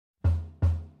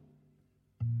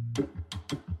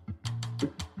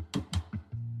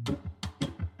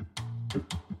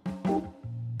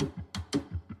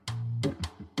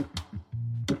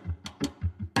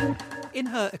In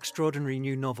her extraordinary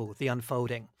new novel, The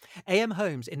Unfolding, A.M.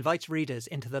 Homes invites readers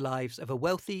into the lives of a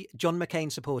wealthy, John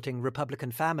McCain-supporting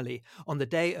Republican family on the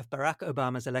day of Barack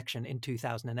Obama's election in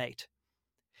 2008.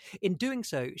 In doing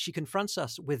so, she confronts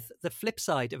us with the flip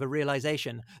side of a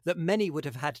realization that many would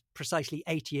have had precisely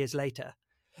 8 years later,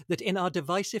 that in our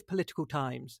divisive political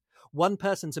times, one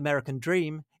person's American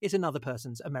dream is another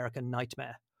person's American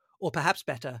nightmare, or perhaps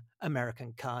better,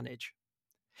 American carnage.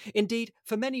 Indeed,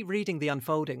 for many, reading The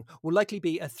Unfolding will likely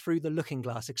be a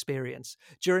through-the-looking-glass experience,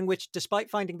 during which, despite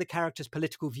finding the characters'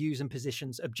 political views and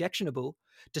positions objectionable,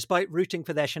 despite rooting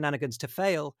for their shenanigans to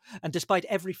fail, and despite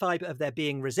every fibre of their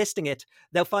being resisting it,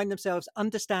 they'll find themselves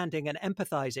understanding and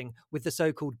empathising with the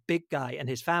so-called big guy and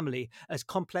his family as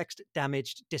complex,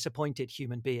 damaged, disappointed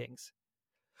human beings.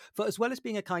 For as well as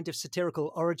being a kind of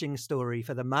satirical origin story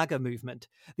for the MAGA movement,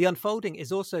 The Unfolding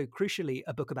is also, crucially,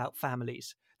 a book about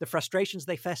families, the frustrations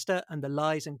they fester and the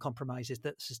lies and compromises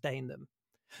that sustain them.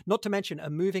 Not to mention a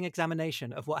moving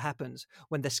examination of what happens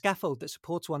when the scaffold that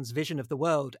supports one's vision of the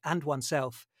world and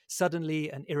oneself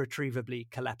suddenly and irretrievably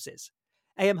collapses.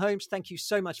 A.M. Homes, thank you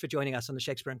so much for joining us on the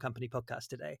Shakespeare & Company podcast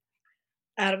today.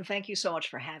 Adam, thank you so much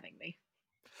for having me.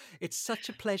 It's such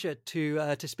a pleasure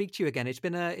to speak to you again. It's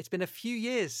been a few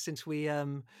years since we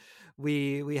had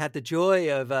the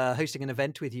joy of hosting an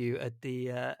event with you at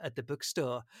the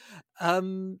bookstore.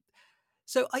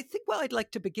 So I think where I'd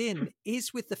like to begin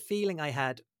is with the feeling I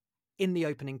had in the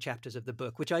opening chapters of the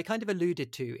book, which I kind of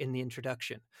alluded to in the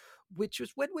introduction, which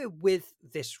was when we're with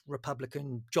this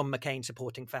Republican John McCain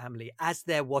supporting family, as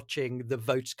they're watching the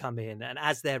votes come in and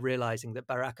as they're realizing that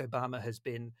Barack Obama has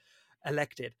been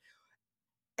elected.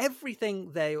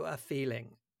 Everything they are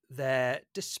feeling, their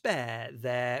despair,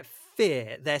 their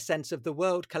fear, their sense of the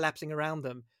world collapsing around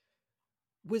them,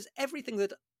 was everything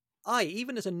that I,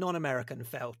 even as a non-American,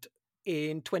 felt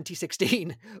in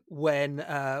 2016 when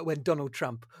Donald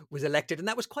Trump was elected. And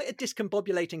that was quite a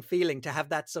discombobulating feeling to have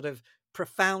that sort of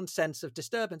profound sense of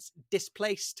disturbance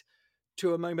displaced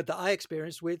to a moment that I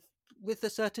experienced with a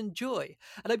certain joy.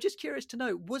 And I'm just curious to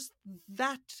know, was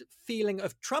that feeling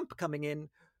of Trump coming in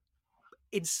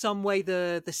some way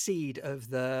the seed of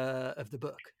the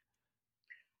book?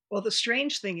 Well, the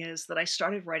strange thing is that I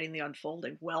started writing The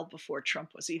Unfolding well before Trump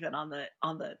was even on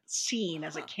the scene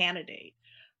as a candidate.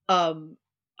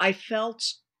 I felt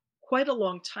quite a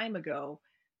long time ago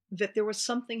that there was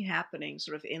something happening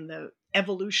sort of in the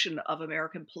evolution of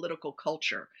American political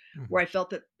culture, where I felt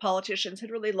that politicians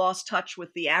had really lost touch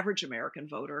with the average American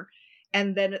voter.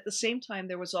 And then at the same time,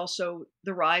 there was also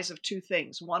the rise of two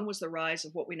things. One was the rise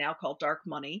of what we now call dark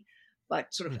money,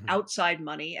 but sort of outside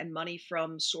money and money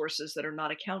from sources that are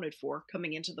not accounted for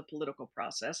coming into the political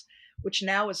process, which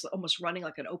now is almost running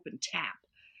like an open tap.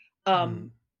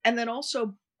 And then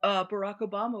also, Barack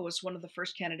Obama was one of the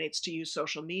first candidates to use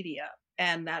social media.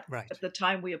 And that at the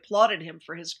time we applauded him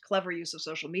for his clever use of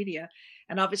social media.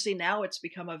 And obviously now it's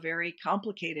become a very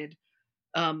complicated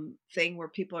thing where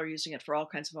people are using it for all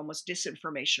kinds of almost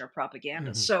disinformation or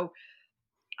propaganda. So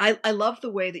I love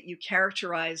the way that you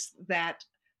characterize that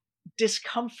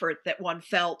discomfort that one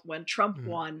felt when Trump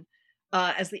won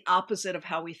as the opposite of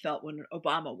how we felt when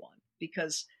Obama won.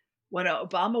 Because when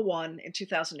Obama won in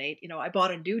 2008, I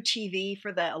bought a new TV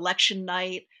for the election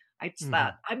night. I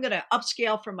thought, I'm going to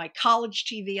upscale from my college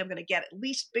TV. I'm going to get at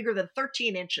least bigger than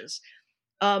 13 inches.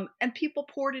 And people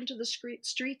poured into the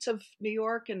streets of New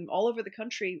York and all over the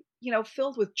country,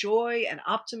 filled with joy and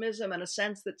optimism and a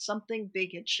sense that something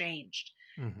big had changed.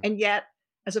 And yet,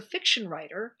 as a fiction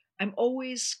writer, I'm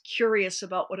always curious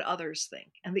about what others think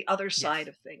and the other side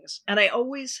of things. And I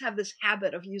always have this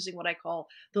habit of using what I call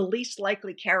the least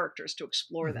likely characters to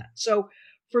explore that. So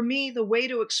for me, the way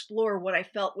to explore what I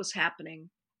felt was happening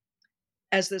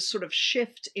as this sort of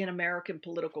shift in American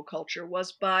political culture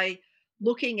was by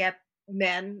looking at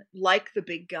men like the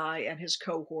big guy and his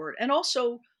cohort, and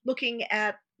also looking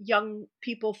at young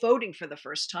people voting for the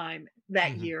first time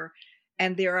that year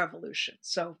and their evolution.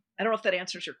 So I don't know if that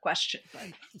answers your question. But...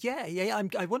 Yeah.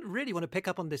 I really want to pick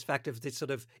up on this fact of this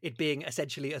sort of it being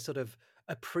essentially a sort of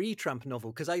a pre-Trump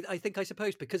novel, because I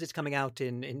suppose because it's coming out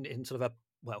in sort of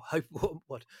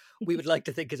what we would like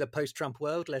to think is a post-Trump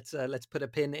world. Let's put a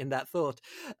pin in that thought.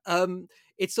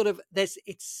 It's sort of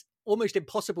it's almost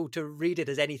impossible to read it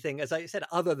as anything, as I said,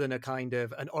 other than a kind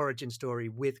of an origin story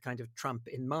with kind of Trump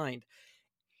in mind.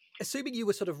 Assuming you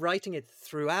were sort of writing it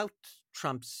throughout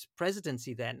Trump's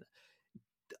presidency, then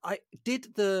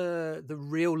did the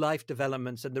real life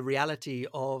developments and the reality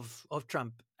of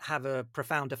Trump have a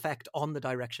profound effect on the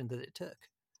direction that it took?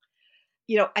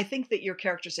 I think that your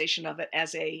characterization of it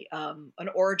as an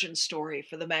origin story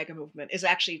for the MAGA movement is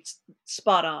actually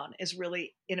spot on, is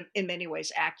really in many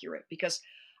ways accurate, because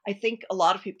I think a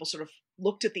lot of people sort of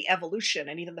looked at the evolution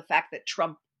and even the fact that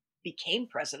Trump became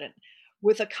president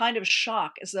with a kind of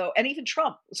shock, as though, and even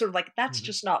Trump was sort of like, that's Hmm.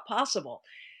 just not possible.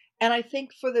 And I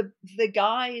think for the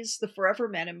guys, the forever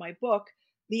men in my book,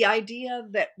 the idea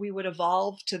that we would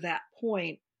evolve to that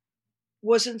point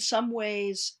was in some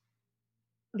ways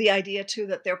the idea too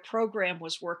that their program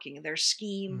was working, their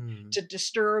scheme Mm. to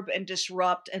disturb and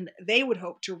disrupt, and they would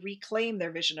hope to reclaim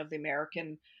their vision of the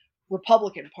American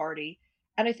Republican Party.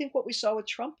 And I think what we saw with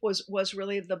Trump was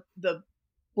really the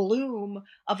bloom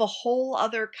of a whole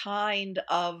other kind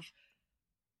of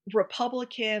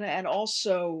Republican and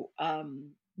also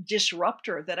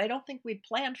disruptor that I don't think we'd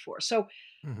planned for. So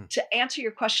Hmm. to answer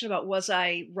your question about was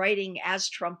I writing as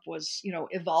Trump was,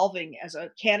 evolving as a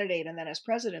candidate and then as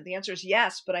president, the answer is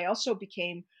yes. But I also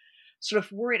became sort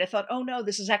of worried. I thought, oh no,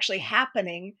 this is actually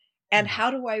happening. And Hmm.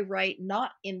 how do I write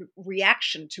not in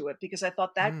reaction to it? Because I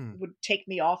thought that Mm. would take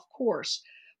me off course.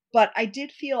 But I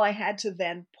did feel I had to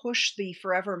then push the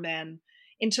Forever Men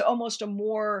into almost a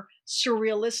more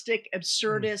surrealistic, Mm.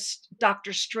 absurdist,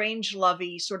 Doctor Strange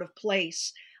lovey sort of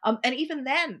place. And even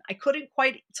then, I couldn't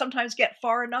quite sometimes get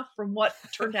far enough from what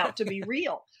turned out to be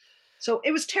real. So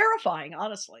it was terrifying,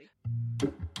 honestly.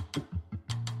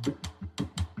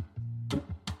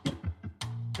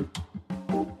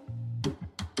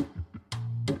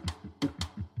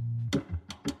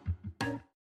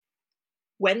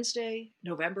 Wednesday,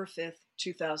 November 5th,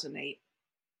 2008.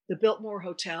 The Biltmore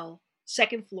Hotel,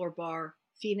 second floor bar,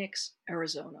 Phoenix,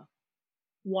 Arizona.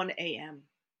 1 a.m.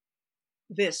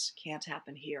 This can't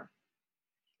happen here.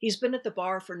 He's been at the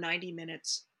bar for 90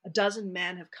 minutes. A dozen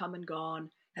men have come and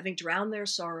gone, having drowned their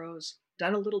sorrows,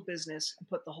 done a little business, and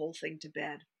put the whole thing to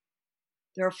bed.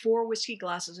 There are 4 whiskey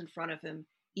glasses in front of him,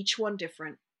 each one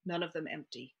different, none of them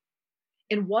empty.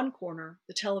 In one corner,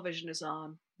 the television is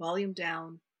on, volume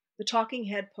down. The talking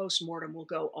head post-mortem will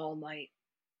go all night.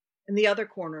 In the other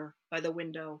corner, by the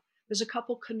window, there's a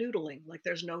couple canoodling like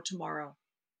there's no tomorrow.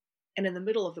 And in the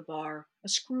middle of the bar, a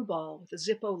screwball with a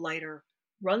Zippo lighter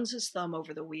runs his thumb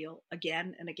over the wheel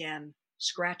again and again,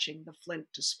 scratching the flint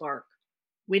to spark.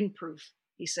 Windproof,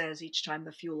 he says each time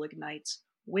the fuel ignites.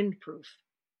 Windproof.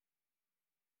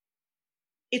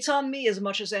 It's on me as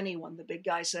much as anyone, the big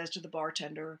guy says to the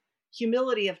bartender.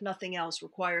 Humility, if nothing else,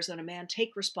 requires that a man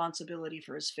take responsibility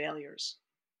for his failures.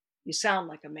 You sound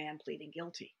like a man pleading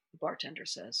guilty, the bartender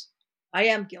says. I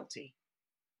am guilty.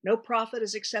 No prophet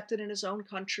is accepted in his own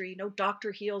country. No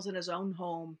doctor heals in his own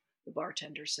home, the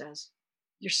bartender says.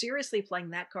 You're seriously playing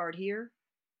that card here?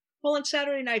 Well, on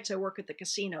Saturday nights I work at the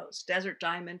casinos, Desert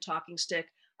Diamond, Talking Stick.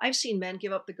 I've seen men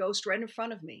give up the ghost right in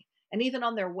front of me. And even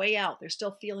on their way out, they're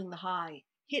still feeling the high.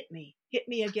 Hit me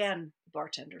again, the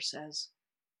bartender says.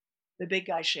 The big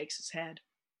guy shakes his head.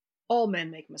 All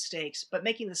men make mistakes, but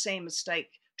making the same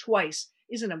mistake twice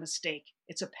isn't a mistake,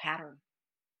 it's a pattern.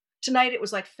 Tonight it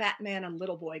was like Fat Man and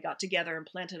Little Boy got together and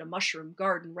planted a mushroom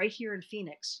garden right here in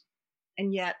Phoenix.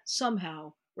 And yet,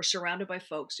 somehow, we're surrounded by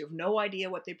folks who have no idea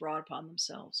what they brought upon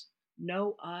themselves.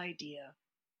 No idea.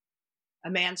 A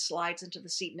man slides into the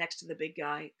seat next to the big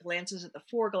guy, glances at the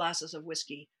 4 glasses of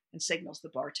whiskey, and signals the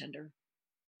bartender.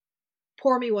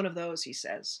 Pour me one of those, he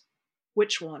says.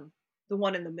 Which one? The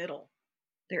one in the middle.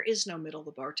 There is no middle,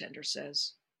 the bartender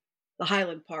says. The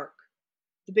Highland Park.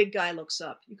 The big guy looks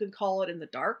up. You can call it in the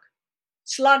dark?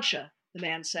 Slancha, the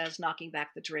man says, knocking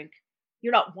back the drink.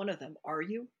 You're not one of them, are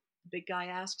you? The big guy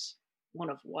asks. One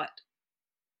of what?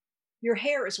 Your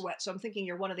hair is wet, so I'm thinking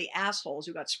you're one of the assholes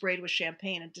who got sprayed with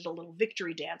champagne and did a little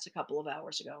victory dance a couple of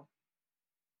hours ago.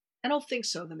 I don't think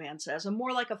so, the man says. I'm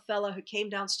more like a fella who came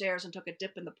downstairs and took a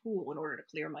dip in the pool in order to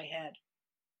clear my head.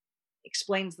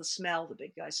 Explains the smell, the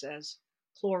big guy says.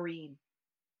 Chlorine.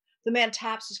 The man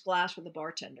taps his glass for the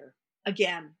bartender.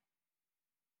 Again.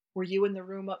 Were you in the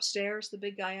room upstairs? The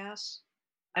big guy asks.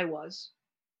 I was.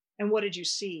 And what did you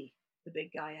see? The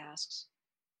big guy asks.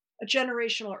 A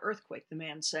generational earthquake, the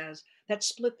man says, that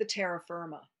split the terra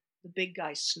firma. The big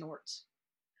guy snorts.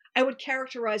 I would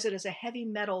characterize it as a heavy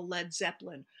metal Led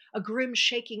Zeppelin, a grim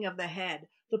shaking of the head,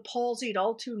 the palsied,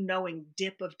 all too knowing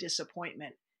dip of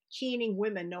disappointment, keening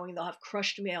women knowing they'll have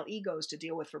crushed male egos to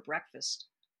deal with for breakfast,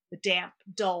 the damp,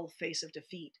 dull face of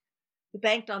defeat, the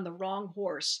banked on the wrong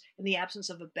horse in the absence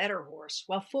of a better horse,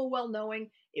 while full well knowing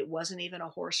it wasn't even a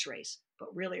horse race,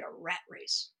 but really a rat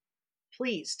race.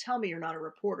 Please tell me you're not a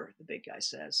reporter, the big guy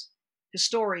says.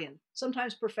 Historian,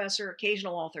 sometimes professor,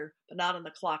 occasional author, but not on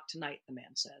the clock tonight, the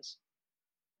man says.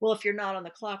 Well, if you're not on the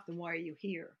clock, then why are you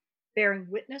here? Bearing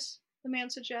witness, the man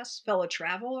suggests. Fellow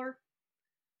traveler?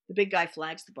 The big guy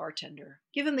flags the bartender.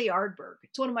 Give him the Ardbeg.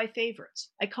 It's one of my favorites.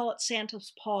 I call it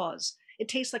Santa's paws. It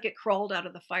tastes like it crawled out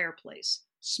of the fireplace.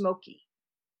 Smoky.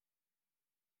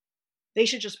 They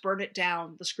should just burn it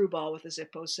down, the screwball with a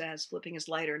Zippo says, flipping his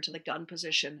lighter into the gun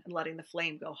position and letting the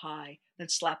flame go high, then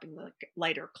slapping the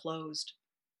lighter closed.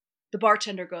 The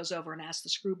bartender goes over and asks the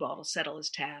screwball to settle his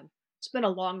tab. It's been a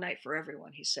long night for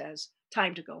everyone, he says.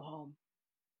 Time to go home.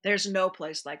 There's no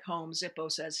place like home,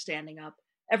 Zippo says, standing up.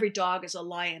 Every dog is a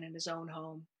lion in his own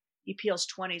home. He peels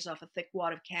 20s off a thick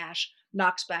wad of cash,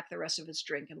 knocks back the rest of his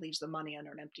drink, and leaves the money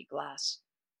under an empty glass.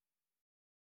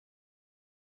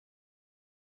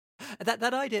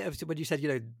 That idea of when you said,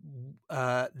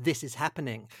 this is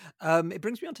happening, it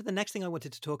brings me on to the next thing I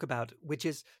wanted to talk about, which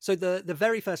is, so the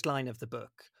very first line of the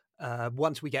book,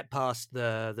 once we get past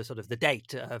the sort of the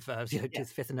date of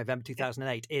 5th of November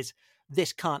 2008, is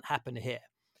this can't happen here.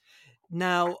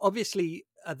 Now, obviously,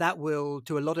 that will,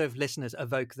 to a lot of listeners,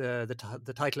 evoke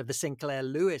the title of the Sinclair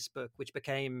Lewis book, which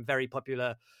became very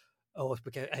popular, or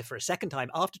for a second time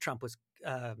after Trump was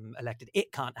elected.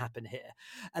 It can't happen here.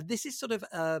 This is sort of,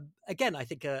 again, I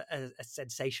think a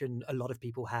sensation a lot of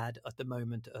people had at the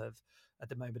moment of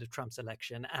Trump's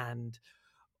election, and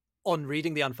on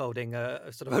reading the unfolding,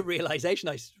 sort of a realization.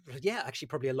 Actually,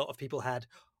 probably a lot of people had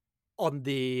on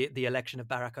the election of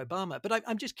Barack Obama. But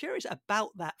I'm just curious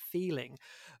about that feeling,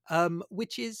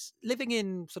 which is living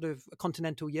in sort of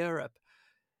continental Europe.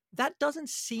 That doesn't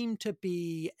seem to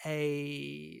be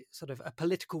a sort of a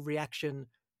political reaction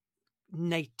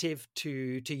native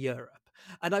to Europe.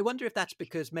 And I wonder if that's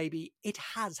because maybe it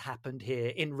has happened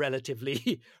here in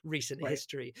relatively recent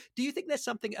history. Do you think there's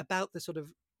something about the sort of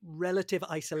relative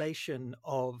isolation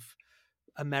of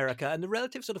America and the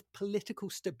relative sort of political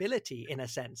stability, in a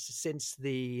sense, since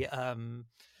the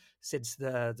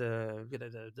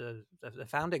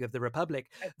founding of the Republic,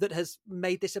 that has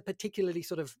made this a particularly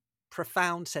sort of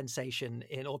profound sensation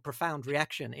or profound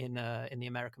reaction in the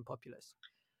American populace?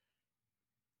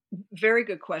 Very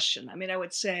good question. I mean, I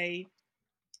would say,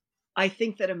 I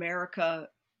think that America,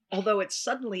 although it's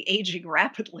suddenly aging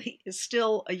rapidly, is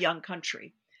still a young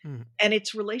country. Mm. And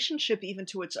its relationship even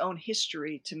to its own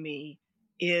history, to me,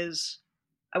 is,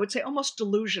 I would say, almost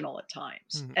delusional at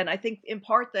times. Mm. And I think in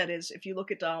part that is, if you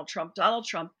look at Donald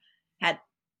Trump had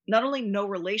not only no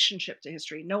relationship to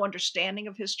history, no understanding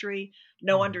of history,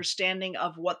 no understanding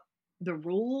of what the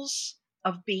rules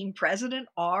of being president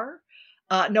are,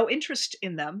 no interest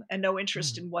in them, and no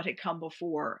interest in what had come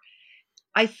before.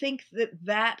 I think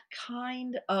that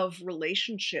kind of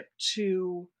relationship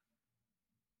to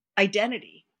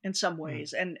identity in some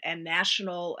ways and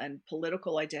national and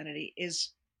political identity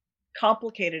is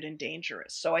complicated and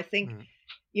dangerous. So I think,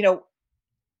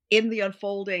 in the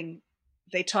unfolding,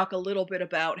 they talk a little bit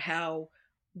about how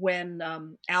when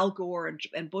Al Gore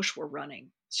and Bush were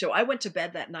running. So I went to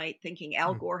bed that night thinking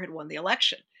Al Gore had won the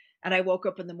election. And I woke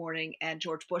up in the morning and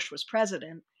George Bush was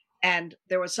president. And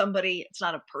there was somebody, it's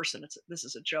not a person, this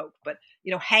is a joke, but,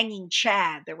 hanging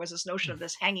Chad. There was this notion of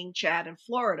this hanging Chad in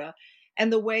Florida.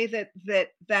 And the way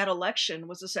that election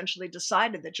was essentially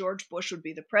decided that George Bush would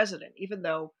be the president, even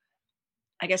though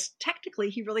I guess technically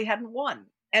he really hadn't won.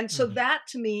 And so that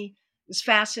to me is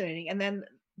fascinating. And then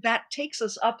that takes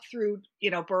us up through,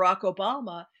 Barack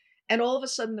Obama. And all of a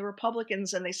sudden the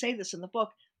Republicans, and they say this in the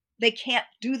book, they can't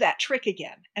do that trick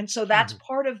again. And so that's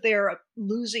part of their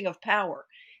losing of power.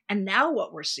 And now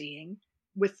what we're seeing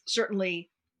with certainly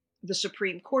the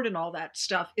Supreme Court and all that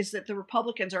stuff is that the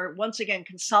Republicans are once again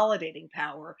consolidating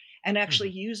power and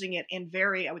actually using it in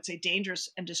very, I would say, dangerous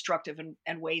and destructive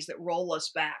and ways that roll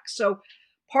us back. So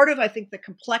part of, I think, the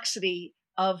complexity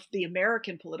of the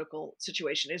American political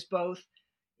situation is both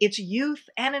its youth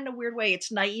and, in a weird way,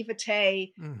 its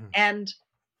naivete and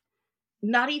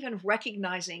not even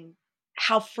recognizing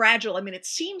how fragile. I mean, it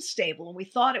seems stable and we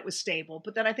thought it was stable.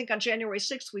 But then I think on January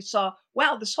 6th, we saw,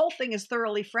 wow, this whole thing is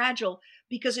thoroughly fragile,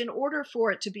 because in order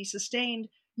for it to be sustained,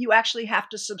 you actually have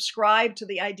to subscribe to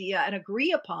the idea and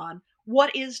agree upon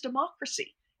what is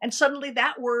democracy. And suddenly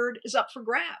that word is up for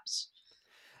grabs.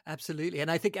 Absolutely.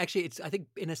 And I think actually I think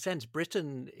in a sense,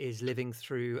 Britain is living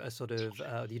through a sort of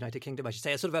the United Kingdom, I should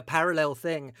say, a sort of a parallel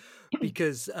thing,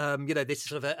 because, this is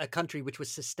sort of a country which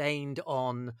was sustained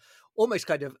on almost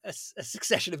kind of a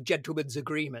succession of gentlemen's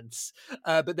agreements.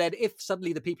 But then if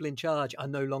suddenly the people in charge are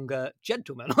no longer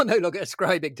gentlemen or no longer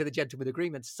ascribing to the gentleman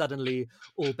agreements, suddenly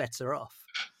all bets are off.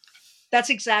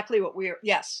 That's exactly what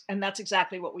and that's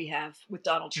exactly what we have with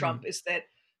Donald Trump, is that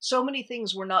so many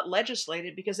things were not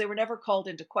legislated because they were never called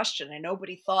into question and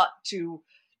nobody thought to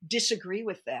disagree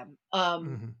with them.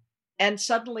 And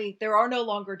suddenly there are no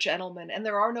longer gentlemen and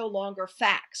there are no longer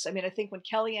facts. I mean, I think when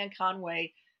Kellyanne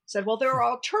Conway said, well, there are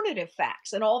alternative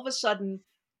facts. And all of a sudden,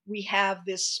 we have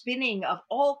this spinning of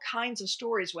all kinds of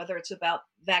stories, whether it's about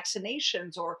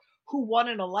vaccinations or who won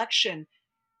an election.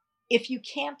 If you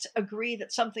can't agree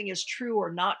that something is true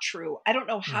or not true, I don't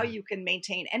know how Mm. you can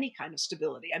maintain any kind of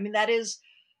stability. I mean, that is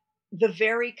the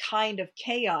very kind of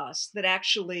chaos that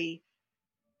actually,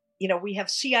 we have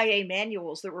CIA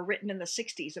manuals that were written in the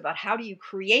 60s about how do you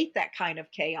create that kind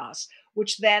of chaos,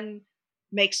 which then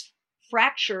makes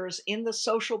fractures in the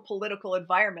social political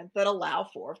environment that allow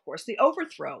for, of course, the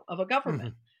overthrow of a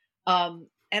government. Mhm.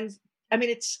 And I mean,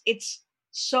 it's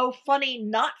so funny,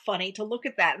 not funny to look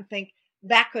at that and think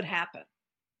that could happen.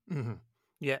 Mhm.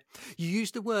 Yeah. You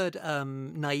used the word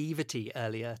naivety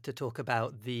earlier to talk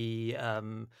about the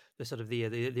sort of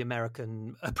the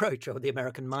American approach or the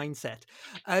American mindset.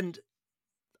 And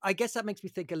I guess that makes me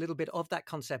think a little bit of that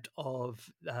concept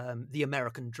of the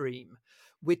American dream,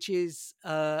 which is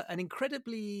an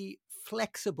incredibly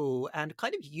flexible and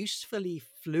kind of usefully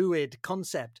fluid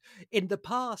concept. In the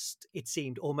past, it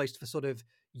seemed almost for sort of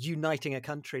uniting a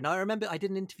country. Now, I remember I did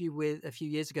an interview with a few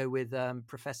years ago with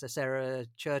Professor Sarah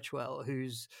Churchwell,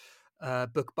 whose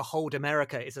book "Behold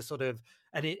America" is a sort of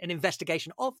an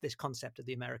investigation of this concept of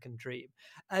the American dream,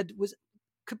 and was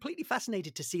completely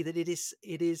fascinated to see that it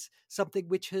is something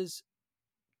which has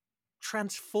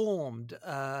transformed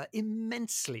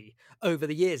immensely over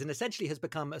the years and essentially has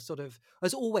become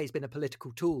has always been a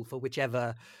political tool for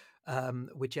whichever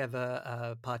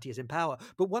party is in power.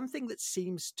 But one thing that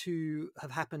seems to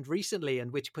have happened recently,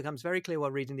 and which becomes very clear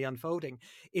while reading The Unfolding,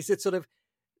 is that sort of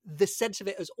the sense of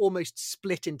it has almost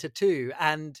split into two.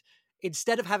 And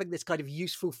instead of having this kind of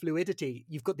useful fluidity,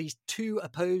 you've got these two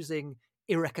opposing,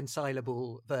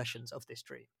 irreconcilable versions of this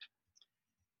dream.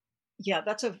 Yeah,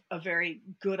 that's a very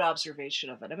good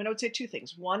observation of it. I mean, I would say two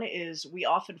things. One is we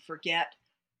often forget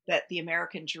that the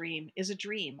American dream is a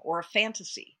dream or a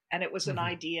fantasy. And it was an Mm-hmm.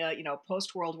 idea,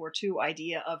 post World War II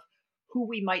idea of who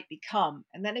we might become.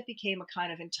 And then it became a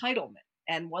kind of entitlement.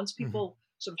 And once Mm-hmm. people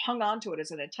sort of hung on to it as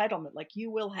an entitlement, like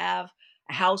you will have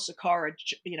a house, a car,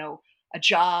 a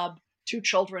job, two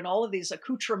children, all of these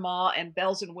accoutrements and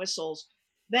bells and whistles,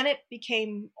 then it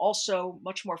became also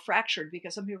much more fractured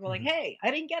because some people were like, Mm-hmm. hey,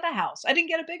 I didn't get a house. I didn't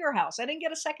get a bigger house. I didn't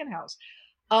get a second house.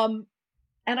 Um,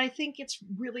 and I think it's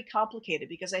really complicated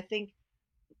because I think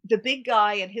the big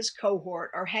guy and his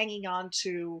cohort are hanging on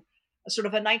to a sort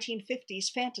of a 1950s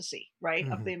fantasy, right,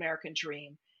 of Mm-hmm. the American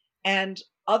dream. And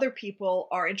other people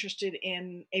are interested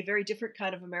in a very different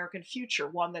kind of American future,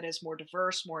 one that is more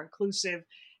diverse, more inclusive,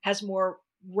 has more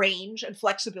range and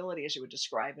flexibility, as you would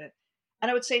describe it.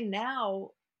 And I would say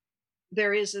now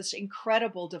there is this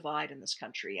incredible divide in this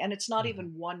country, and it's not Mm-hmm.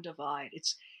 even one divide,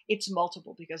 it's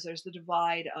multiple, because there's the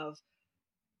divide of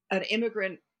an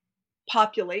immigrant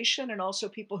population and also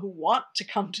people who want to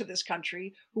come to this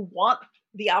country, who want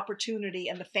the opportunity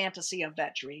and the fantasy of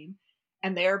that dream,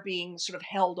 and they're being sort of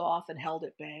held off and held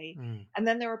at bay. Mm. And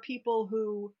then there are people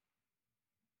who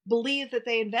believe that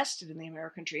they invested in the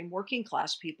American dream, working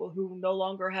class people who no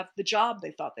longer have the job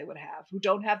they thought they would have, who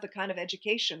don't have the kind of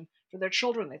education for their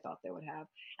children they thought they would have.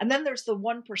 And then there's the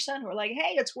 1% who are like,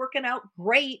 hey, it's working out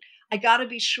great. I got to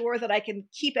be sure that I can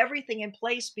keep everything in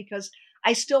place because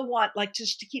I still want like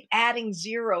just to keep adding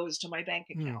zeros to my bank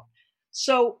Mm. account.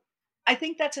 So I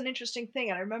think that's an interesting thing.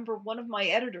 And I remember one of my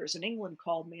editors in England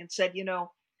called me and said,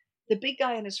 the big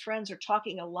guy and his friends are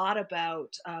talking a lot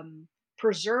about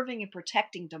preserving and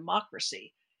protecting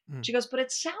democracy. Mm. She goes, but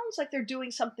it sounds like they're doing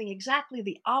something exactly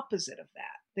the opposite of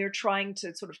that. They're trying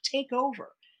to sort of take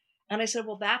over. And I said,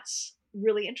 well, that's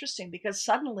really interesting because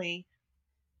suddenly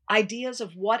ideas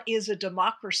of what is a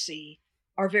democracy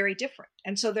are very different.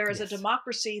 And so there is a Yes.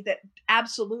 democracy that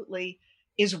absolutely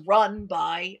is run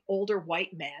by older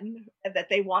white men that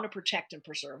they want to protect and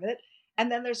preserve it.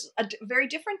 And then there's a very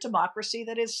different democracy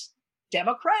that is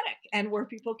democratic and where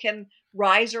people can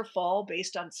rise or fall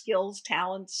based on skills,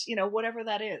 talents, whatever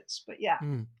that is. But yeah.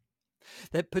 Mm.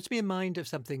 That puts me in mind of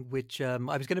something which I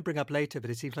was going to bring up later, but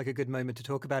it seems like a good moment to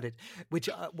talk about it. Which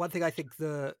one thing I think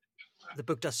the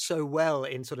book does so well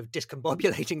in sort of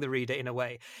discombobulating the reader in a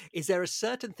way is there are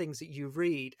certain things that you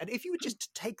read, and if you were just to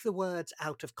take the words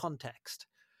out of context,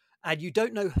 and you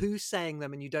don't know who's saying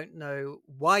them, and you don't know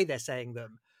why they're saying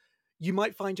them, you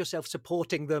might find yourself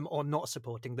supporting them or not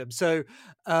supporting them. So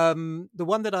the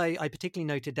one that I particularly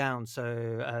noted down,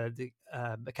 a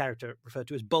character referred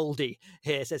to as Baldy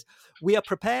here says, "We are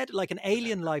prepared like an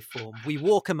alien life form. We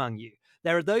walk among you.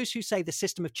 There are those who say the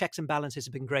system of checks and balances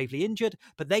have been gravely injured,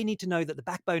 but they need to know that the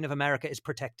backbone of America is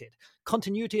protected.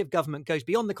 Continuity of government goes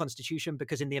beyond the Constitution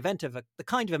because in the event of the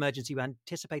kind of emergency we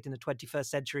anticipate in the 21st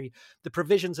century, the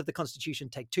provisions of the Constitution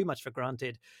take too much for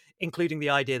granted, including the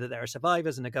idea that there are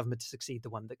survivors and a government to succeed the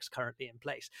one that's currently in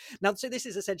place. Now, so this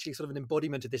is essentially sort of an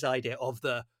embodiment of this idea of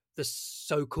the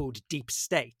so-called deep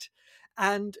state.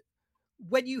 And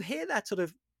when you hear that sort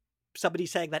of somebody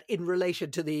saying that in relation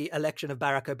to the election of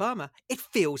Barack Obama, it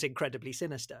feels incredibly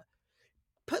sinister.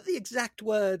 Put the exact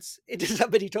words into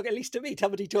somebody talking, at least to me,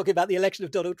 somebody talking about the election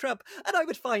of Donald Trump, and I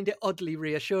would find it oddly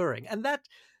reassuring. And that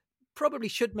probably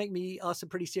should make me ask some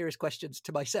pretty serious questions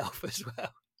to myself as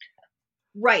well.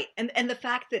 Right. And the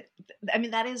fact that, I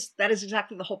mean, that is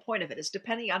exactly the whole point of it, is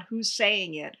depending on who's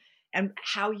saying it and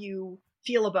how you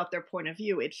feel about their point of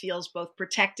view, it feels both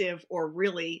protective or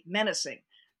really menacing.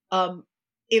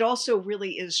 It also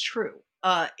really is true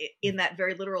in that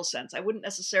very literal sense. I wouldn't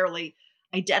necessarily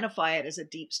identify it as a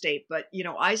deep state, but, you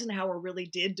know, Eisenhower really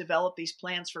did develop these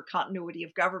plans for continuity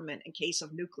of government in case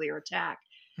of nuclear attack.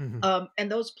 Mm-hmm.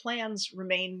 And those plans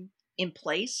remain in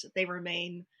place. They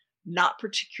remain not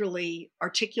particularly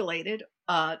articulated.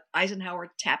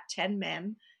 Eisenhower tapped 10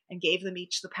 men and gave them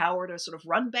each the power to sort of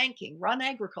run banking, run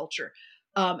agriculture.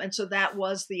 And so that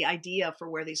was the idea for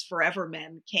where these forever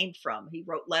men came from. He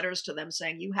wrote letters to them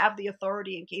saying, you have the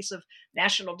authority in case of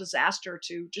national disaster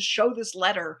to just show this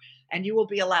letter and you will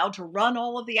be allowed to run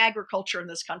all of the agriculture in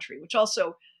this country, which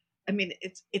also, I mean,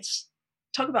 it's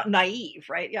talk about naive,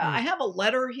 right? Yeah, I have a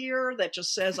letter here that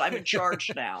just says I'm in charge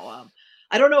now.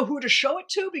 I don't know who to show it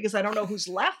to because I don't know who's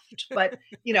left, but,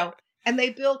 you know, and they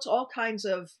built all kinds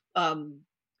of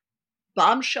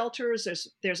bomb shelters.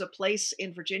 There's a place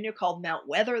in Virginia called Mount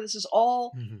Weather. This is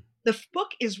all, the book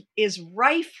is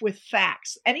rife with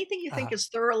facts. Anything you think is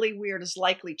thoroughly weird is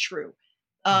likely true.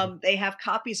 They have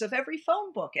copies of every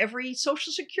phone book, every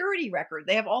social security record.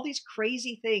 They have all these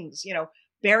crazy things, you know,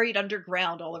 buried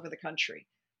underground all over the country.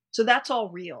 So that's all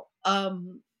real.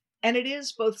 And it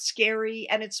is both scary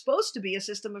and it's supposed to be a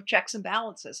system of checks and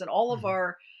balances. And all of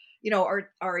our, you know,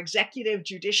 our executive,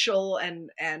 judicial,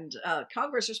 and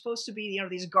Congress are supposed to be, you know,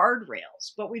 these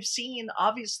guardrails. But we've seen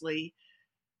obviously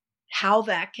how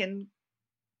that can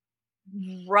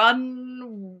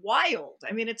run wild.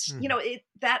 I mean, it's you know,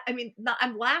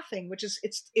 I'm laughing, which is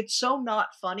it's so not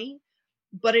funny,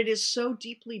 but it is so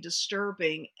deeply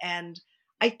disturbing. And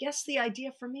I guess the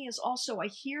idea for me is also I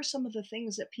hear some of the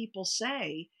things that people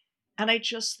say, and I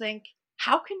just think,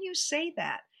 how can you say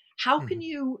that? How can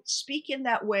you speak in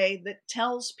that way that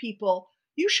tells people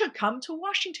you should come to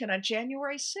Washington on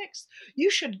January 6th? You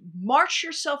should march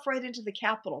yourself right into the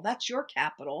Capitol. That's your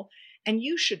capital. And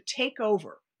you should take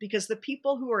over because the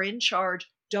people who are in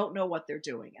charge don't know what they're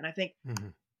doing. And I think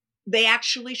they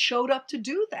actually showed up to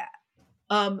do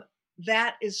that.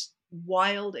 That is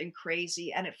wild and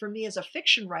crazy. And for me as a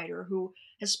fiction writer who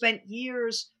has spent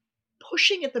years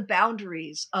pushing at the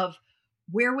boundaries of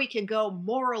where we can go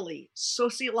morally,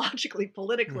 sociologically,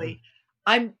 politically,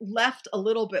 I'm left a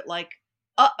little bit like,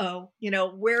 you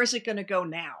know, where is it going to go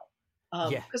now?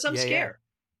 Because I'm scared.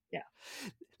 Yeah.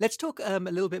 Let's talk a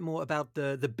little bit more about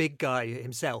the big guy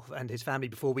himself and his family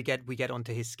before we get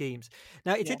onto his schemes.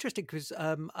 Now, it's interesting because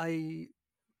I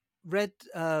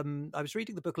was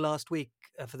reading the book last week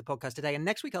for the podcast today, and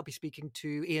next week I'll be speaking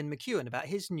to Ian McEwan about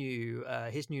his new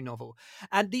novel.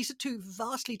 And these are two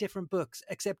vastly different books,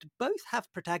 except both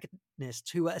have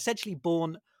protagonists who are essentially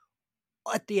born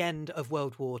at the end of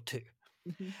World War II.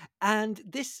 And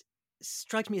this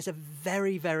strikes me as a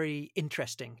very, very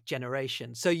interesting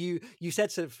generation. So you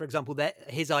said, so for example, that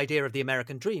his idea of the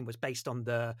American dream was based on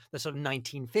the sort of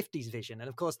 1950s vision. And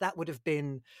of course, that would have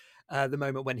been the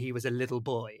moment when he was a little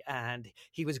boy and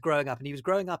he was growing up, and he was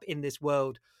growing up in this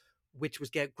world which was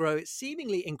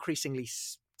seemingly increasingly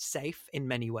safe in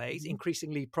many ways,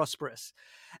 increasingly prosperous,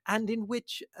 and in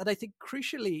which, and I think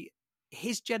crucially,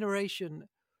 his generation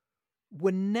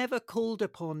were never called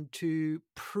upon to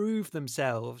prove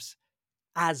themselves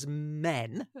as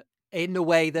men in the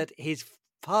way that his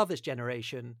father's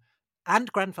generation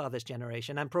and grandfather's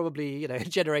generation, and probably, you know,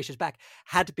 generations back,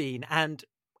 had been, and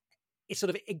it sort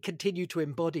of continued to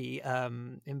embody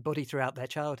throughout their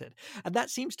childhood. And that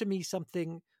seems to me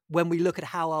something, when we look at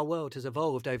how our world has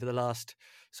evolved over the last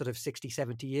sort of 60,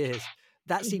 70 years,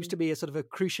 that seems to be a sort of a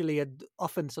crucially and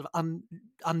often sort of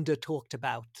under talked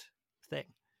about thing.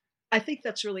 I think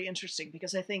that's really interesting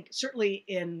because I think certainly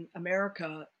in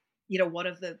America, you know, one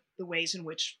of the ways in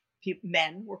which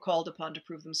men were called upon to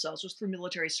prove themselves was through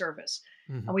military service.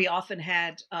 And we often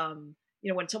had, you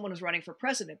know, when someone was running for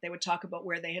president, they would talk about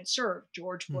where they had served.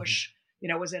 George Bush,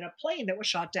 was in a plane that was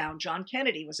shot down. John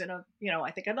Kennedy was in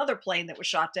I think another plane that was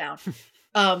shot down.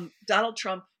 Donald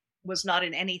Trump was not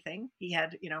in anything. He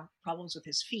had, problems with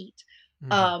his feet.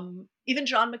 Even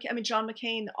John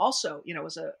McCain also,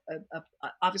 was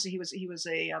obviously he was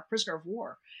a prisoner of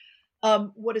war.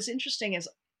 What is interesting is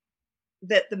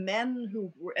that the men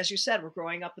who, as you said, were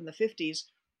growing up in the 50s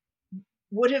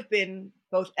would have been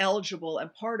both eligible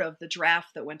and part of the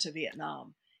draft that went to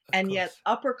Vietnam. And yet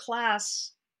upper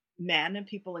class men and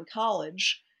people in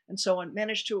college and so on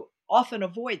managed to often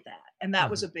avoid that. And that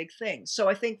was a big thing. So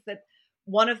I think that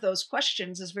one of those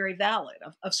questions is very valid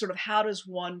of sort of how does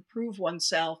one prove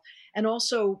oneself? And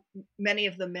also many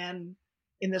of the men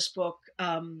in this book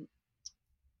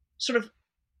sort of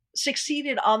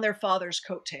succeeded on their father's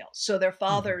coattails. So their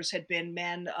fathers had been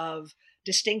men of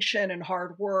distinction and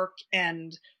hard work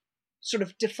and sort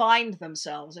of defined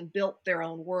themselves and built their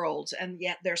own worlds. And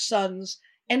yet their sons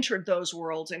entered those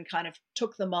worlds and kind of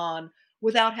took them on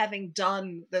without having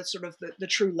done the sort of the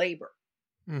true labor.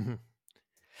 And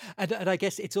I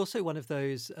guess it's also one of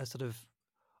those sort of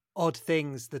odd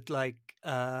things that like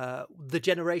the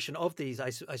generation of these, I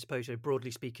suppose,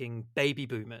 broadly speaking, baby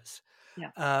boomers,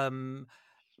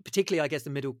 particularly, I guess,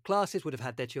 the middle classes would have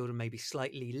had their children maybe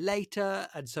slightly later.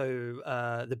 And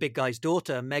so the big guy's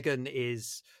daughter, Meghan,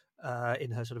 is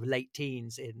in her sort of late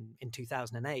teens in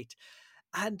 2008.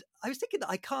 And I was thinking that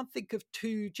I can't think of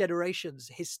two generations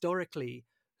historically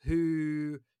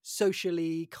who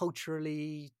socially,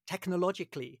 culturally,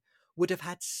 technologically would have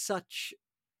had such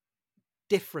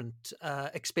different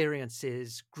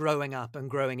experiences growing up and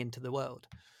growing into the world.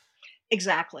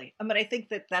 Exactly. I mean, I think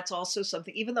that that's also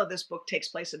something, even though this book takes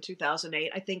place in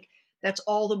 2008, I think that's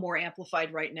all the more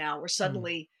amplified right now, where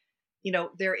suddenly,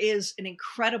 there is an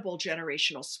incredible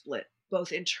generational split,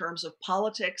 both in terms of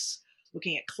politics,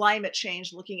 looking at climate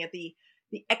change, looking at the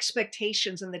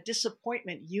expectations and the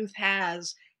disappointment youth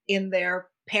has in their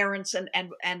parents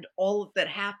and all of that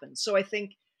happens. So I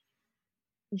think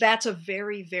that's a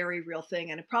very, very real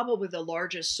thing, and probably the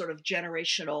largest sort of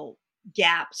generational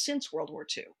gap since World War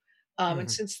II.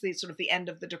 And since the sort of the end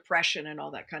of the Depression and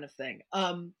all that kind of thing.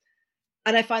 And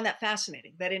I find that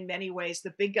fascinating, that in many ways,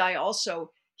 the big guy also,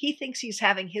 he thinks he's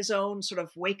having his own sort of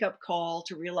wake up call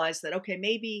to realize that, okay,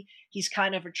 maybe he's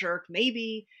kind of a jerk.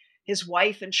 Maybe his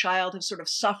wife and child have sort of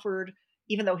suffered,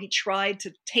 even though he tried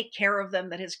to take care of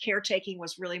them, that his caretaking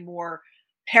was really more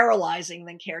paralyzing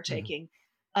than caretaking.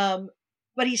 But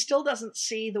he still doesn't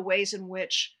see the ways in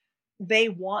which they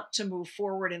want to move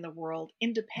forward in the world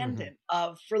independent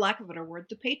of, for lack of a better word,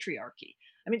 the patriarchy.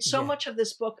 I mean, so much of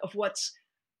this book, of what's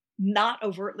not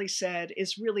overtly said,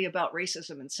 is really about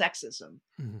racism and sexism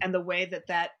and the way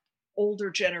that older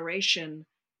generation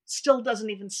still doesn't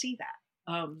even see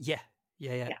that.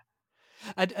 Yeah.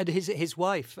 And his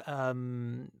wife,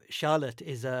 Charlotte,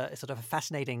 is a sort of a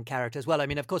fascinating character as well. I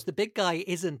mean, of course, the big guy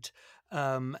isn't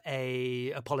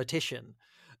a politician.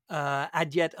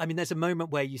 And yet, I mean, there's a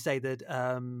moment where you say that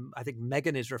I think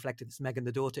Meghan is reflecting this. Meghan,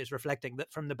 the daughter, is reflecting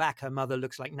that from the back, her mother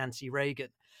looks like Nancy Reagan.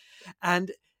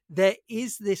 And there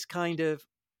is this kind of,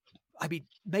 I mean,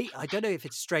 I don't know if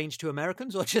it's strange to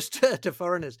Americans or just to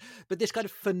foreigners, but this kind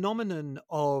of phenomenon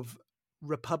of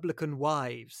Republican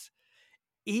wives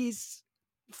is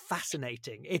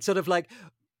fascinating. It's sort of like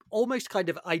almost kind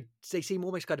of, they seem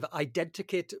almost kind of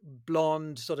identikit,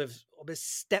 blonde, sort of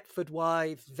almost Stepford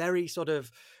wife, very sort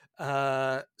of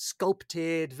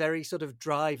sculpted, very sort of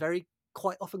dry, very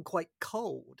quite often quite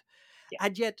cold.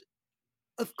 And yet,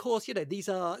 of course, these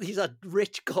are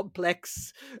rich,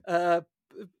 complex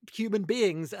human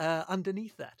beings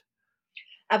underneath that.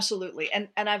 Absolutely. And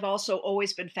I've also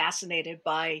always been fascinated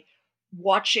by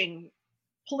watching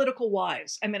political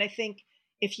wives. I mean, I think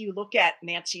if you look at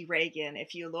Nancy Reagan,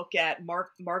 if you look at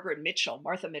Martha Mitchell,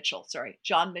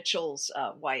 John Mitchell's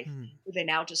wife, who they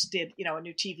now just did, a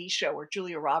new TV show where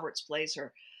Julia Roberts plays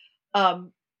her.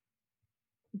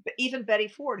 Even Betty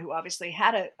Ford, who obviously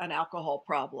had an alcohol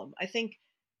problem. I think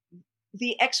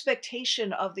the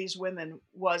expectation of these women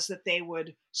was that they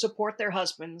would support their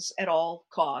husbands at all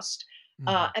cost,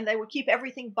 and they would keep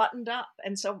everything buttoned up.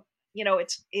 And so,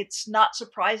 it's not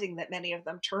surprising that many of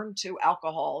them turned to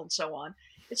alcohol and so on.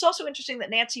 It's also interesting that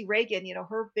Nancy Reagan,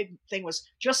 her big thing was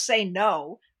just say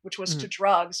no, which was to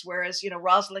drugs, whereas,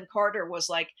 Rosalind Carter was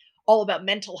like all about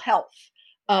mental health.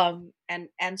 And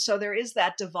so there is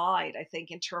that divide, I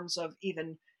think, in terms of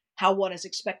even how one is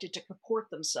expected to comport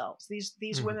themselves.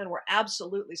 These women were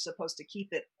absolutely supposed to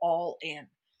keep it all in.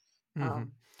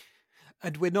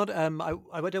 And we're not. I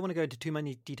don't want to go into too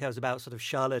many details about sort of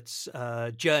Charlotte's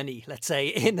journey, let's say,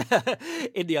 in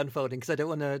in the unfolding, because I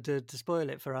don't want to spoil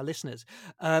it for our listeners.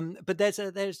 But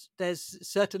there's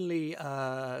certainly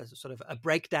sort of a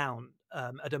breakdown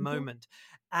at a Hmm. moment,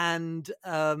 and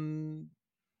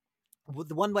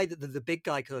the one way that the big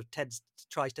guy kind of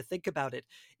tries to think about it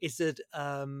is that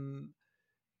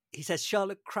he says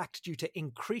Charlotte cracked due to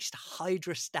increased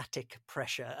hydrostatic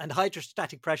pressure. And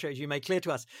hydrostatic pressure, as you made clear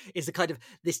to us, is the kind of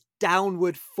this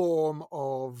downward form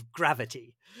of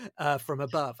gravity from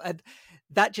above. And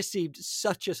that just seemed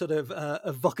such a sort of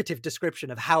evocative description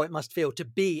of how it must feel to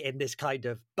be in this kind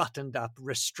of buttoned up,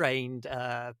 restrained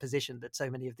position that so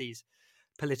many of these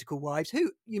political wives,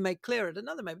 who you made clear at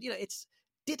another moment, it's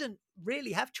didn't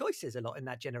really have choices a lot in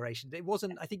that generation. It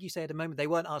wasn't, I think you say at a moment, they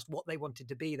weren't asked what they wanted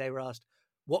to be. They were asked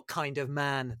what kind of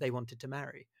man they wanted to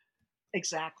marry.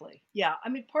 Exactly. Yeah. I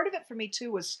mean, part of it for me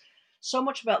too was so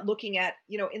much about looking at,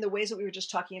 in the ways that we were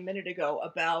just talking a minute ago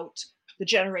about the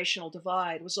generational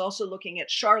divide, was also looking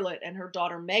at Charlotte and her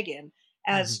daughter Megan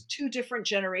as Mm-hmm. two different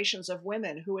generations of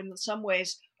women who, in some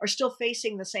ways, are still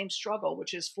facing the same struggle,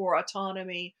 which is for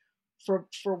autonomy, for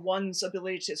one's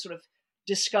ability to sort of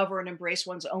discover and embrace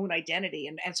one's own identity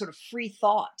and sort of free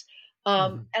thought.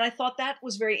 Mm-hmm. And I thought that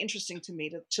was very interesting to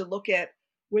me to look at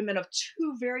women of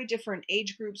two very different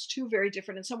age groups, two very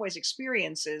different, in some ways,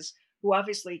 experiences, who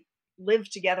obviously live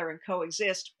together and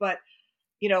coexist. But,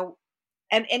 you know,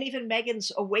 and even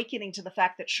Megan's awakening to the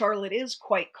fact that Charlotte is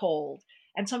quite cold.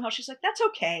 And somehow she's like, that's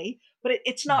okay, but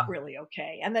it's not Mm-hmm. really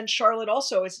okay. And then Charlotte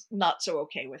also is not so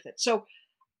okay with it. So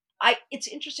it's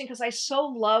interesting because I so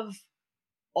love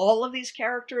all of these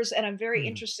characters, and I'm very Mm-hmm.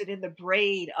 interested in the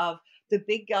braid of the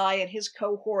big guy and his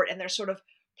cohort and their sort of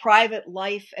private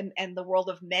life and the world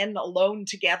of men alone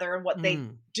together and what they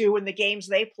Mm. do in the games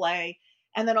they play,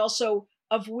 and then also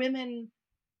of women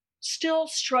still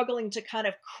struggling to kind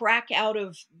of crack out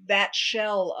of that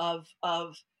shell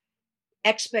of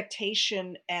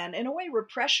expectation and, in a way,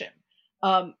 repression.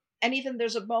 And even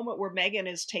there's a moment where Megan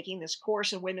is taking this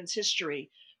course in women's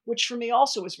history, which for me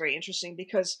also was very interesting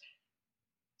because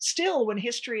still, when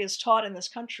history is taught in this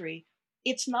country,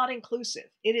 it's not inclusive.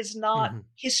 It is not Mm-hmm.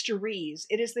 histories.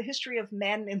 It is the history of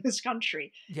men in this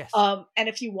country. Yes. And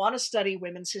if you want to study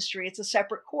women's history, it's a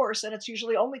separate course, and it's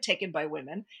usually only taken by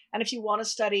women. And if you want to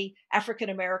study African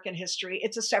American history,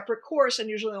 it's a separate course and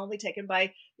usually only taken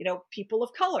by people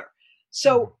of color. Mm-hmm.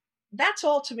 So that's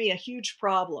all to me a huge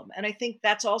problem. And I think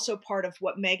that's also part of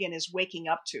what Megan is waking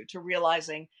up to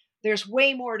realizing there's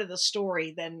way more to the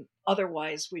story than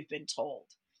otherwise we've been told.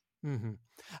 Mm-hmm.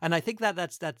 And I think that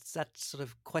sort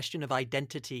of question of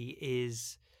identity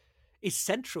is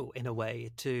central in a way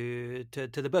to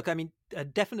the book. I mean,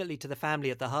 definitely to the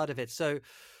family at the heart of it. So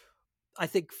I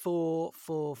think for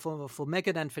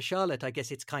Megan and for Charlotte, I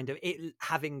guess it's kind of it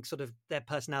having sort of their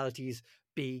personalities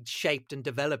be shaped and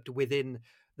developed within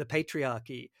the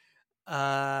patriarchy.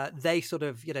 They sort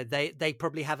of they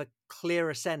probably have a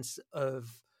clearer sense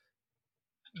of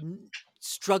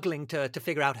struggling to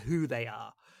figure out who they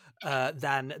are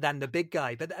than the big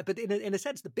guy. But in a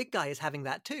sense, the big guy is having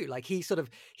that too. Like he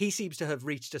seems to have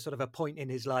reached a sort of a point in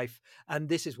his life, and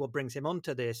this is what brings him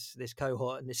onto this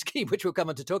cohort and this scheme, which we'll come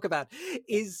on to talk about.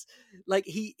 Is like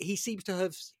he seems to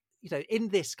have in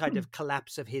this kind of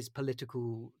collapse of his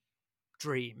political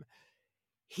dream,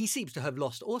 he seems to have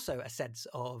lost also a sense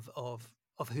of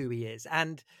who he is,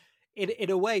 and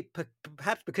in a way,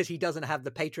 perhaps because he doesn't have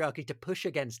the patriarchy to push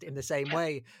against in the same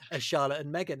way as Charlotte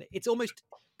and Meghan, it's almost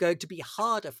going to be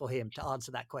harder for him to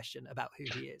answer that question about who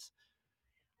he is.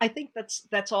 I think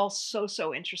that's all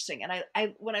so interesting. And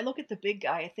I when I look at the big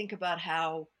guy, I think about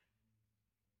how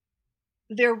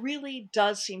there really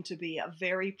does seem to be a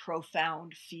very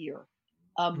profound fear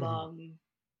Mm-hmm. among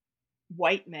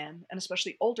white men, and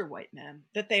especially older white men,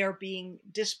 that they are being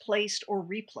displaced or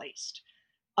replaced,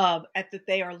 at that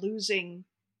they are losing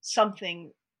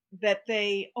something that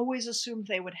they always assumed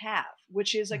they would have,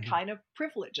 which is a Mm-hmm. kind of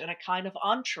privilege and a kind of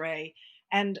entree,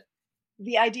 and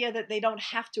the idea that they don't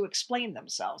have to explain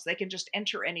themselves. They can just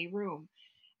enter any room.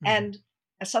 Mm-hmm. And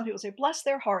as some people say, bless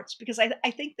their hearts, because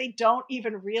I think they don't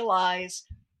even realize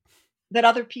that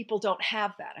other people don't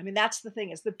have that. I mean, that's the thing,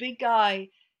 is the big guy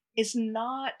is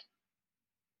not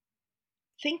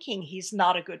thinking he's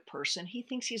not a good person. He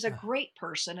thinks he's a great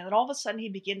person. And then all of a sudden he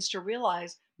begins to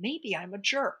realize, maybe I'm a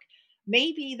jerk.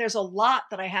 Maybe there's a lot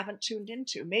that I haven't tuned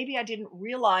into. Maybe I didn't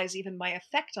realize even my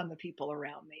effect on the people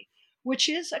around me, which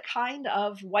is a kind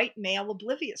of white male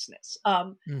obliviousness,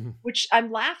 Mm-hmm. which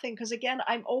I'm laughing because, again,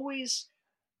 I'm always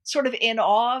sort of in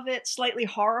awe of it, slightly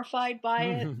horrified by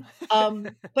it.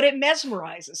 Mhm. But it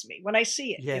mesmerizes me when I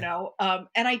see it, Yeah.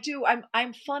 and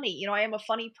I'm funny, I am a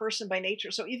funny person by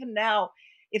nature. So even now,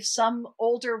 if some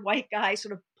older white guy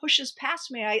sort of pushes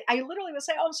past me, I literally would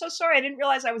say, "Oh, I'm so sorry. I didn't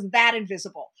realize I was that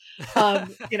invisible."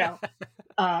 Um, you know,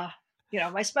 uh,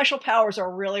 my special powers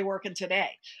are really working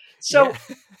today. Yeah. So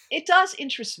it does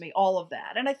interest me, all of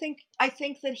that. And I think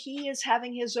that he is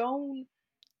having his own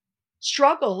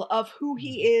struggle of who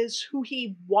he Mhm. is, who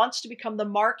he wants to become, the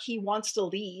mark he wants to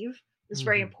leave is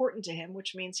very Mhm. important to him,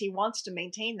 which means he wants to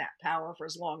maintain that power for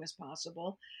as long as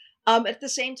possible. At the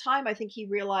same time, I think he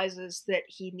realizes that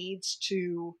he needs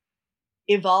to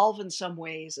evolve in some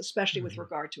ways, especially with Mhm.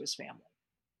 regard to his family.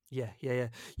 Yeah, yeah, yeah.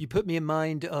 You put me in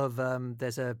mind of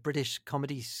there's a British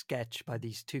comedy sketch by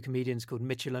these two comedians called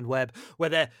Mitchell and Webb,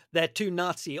 where they're two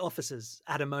Nazi officers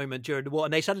at a moment during the war,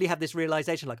 and they suddenly have this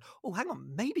realization, like, oh, hang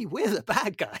on, maybe we're the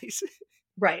bad guys.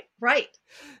 Right, right.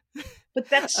 But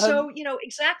that's um, so,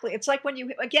 exactly. It's like when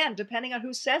you, again, depending on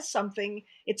who says something,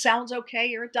 it sounds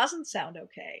okay or it doesn't sound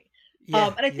okay.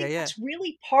 yeah, And I yeah, think yeah. that's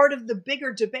really part of the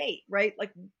bigger debate, right?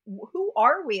 Like, who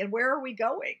are we and where are we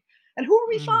going? And who are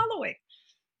we Mm, following?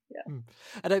 Yeah. mm.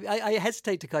 And I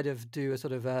hesitate to kind of do a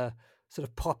sort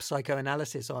of pop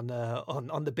psychoanalysis on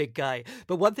the big guy.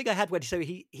 But one thing I had when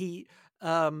he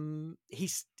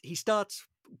starts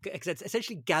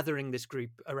essentially gathering this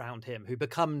group around him who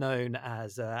become known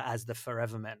as the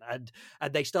Forever Men, and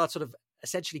they start sort of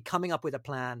essentially coming up with a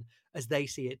plan as they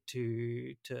see it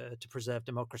to preserve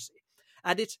democracy.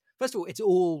 And it's, first of all, it's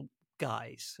all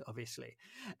guys, obviously,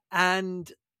 and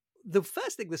the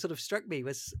first thing that sort of struck me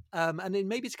was, and then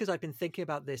maybe it's because I've been thinking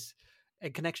about this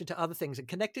in connection to other things and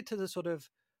connected to the sort of,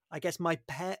 I guess my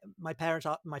parents,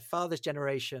 my father's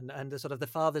generation, and the sort of the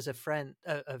fathers of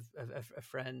of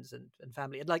friends and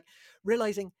family, and like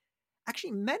realizing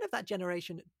actually men of that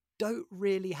generation don't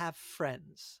really have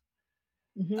friends.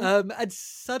 Hmm. And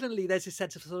suddenly there's a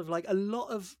sense of sort of like a lot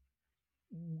of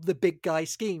the big guy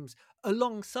schemes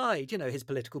alongside, his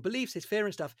political beliefs, his fear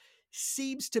and stuff,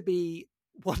 seems to be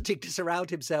wanting to surround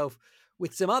himself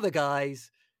with some other guys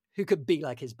who could be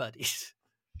like his buddies.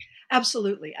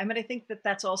 Absolutely. I mean, I think that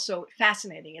that's also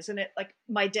fascinating, isn't it? Like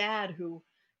my dad, who,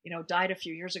 died a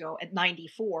few years ago at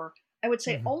 94, I would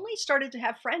say Mhm. only started to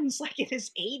have friends like in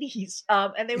his 80s.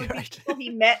 And they would be Right. people he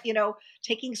met,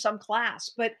 taking some class.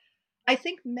 But I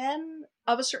think men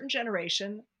of a certain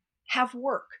generation have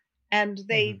work and Mhm.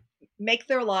 they make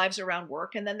their lives around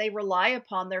work, and then they rely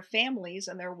upon their families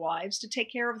and their wives to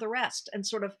take care of the rest and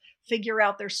sort of figure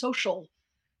out their social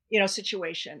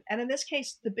situation. And in this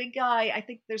case, the big guy, I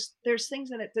think there's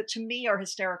things in it that to me are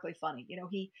hysterically funny.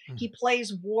 He Mhm.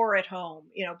 plays war at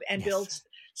home, and Yes. builds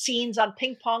scenes on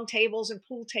ping pong tables and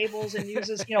pool tables and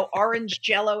uses, orange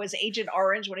jello as Agent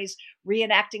Orange when he's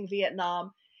reenacting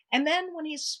Vietnam. And then when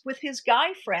he's with his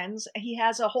guy friends, he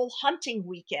has a whole hunting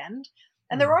weekend.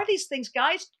 And there Mhm. are these things,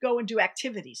 guys go and do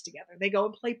activities together. They go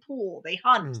and play pool, they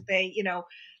hunt, Mhm. they,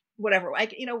 whatever.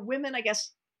 Women, I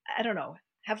guess, I don't know,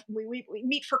 have we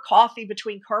meet for coffee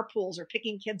between carpools or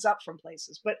picking kids up from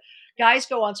places, but guys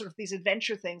go on sort of these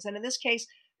adventure things, and in this case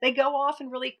they go off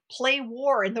and really play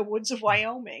war in the woods of Mhm.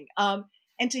 Wyoming.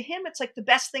 And to him it's like the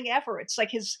best thing ever. It's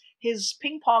like his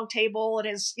ping pong table and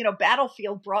his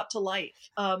battlefield brought to life.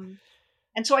 And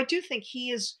so I do think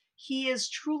he is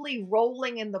truly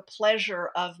rolling in the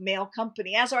pleasure of male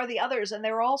company, as are the others, and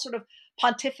they're all sort of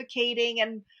pontificating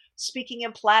and speaking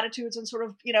in platitudes and sort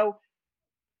of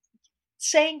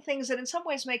saying things that in some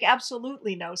ways make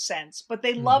absolutely no sense, but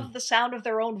they Mhm. love the sound of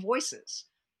their own voices.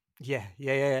 Yeah,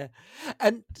 yeah, yeah, yeah.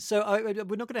 And so we're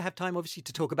not going to have time, obviously,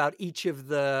 to talk about each of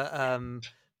the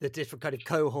different kind of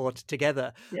cohort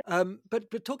together. Yeah.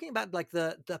 But talking about like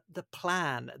the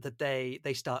plan that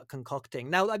they start concocting.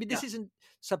 Now, I mean, Yeah. this isn't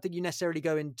something you necessarily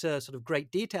go into sort of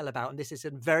great detail about, and this is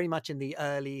very much in the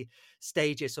early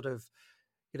stages, sort of,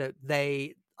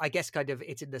 they, I guess, kind of,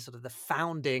 it's in the sort of the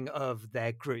founding of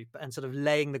their group and sort of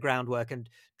laying the groundwork and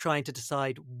trying to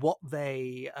decide what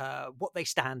they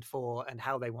stand for and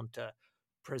how they want to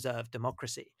preserve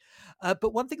democracy.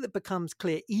 But one thing that becomes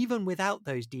clear, even without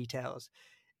those details,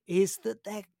 is that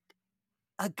there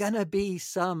are gonna be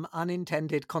some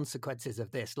unintended consequences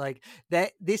of this. Like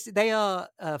they are,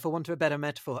 for want of a better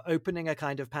metaphor, opening a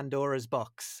kind of Pandora's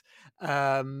box,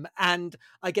 and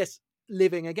I guess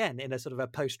living again in a sort of a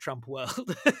post-Trump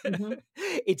world, Hmm.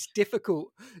 it's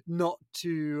difficult not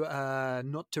to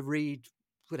read,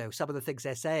 some of the things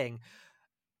they're saying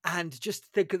and just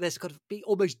think that there's got to be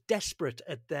almost desperate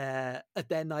at their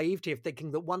naivety of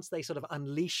thinking that once they sort of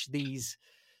unleash these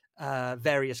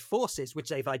various forces which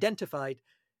they've identified,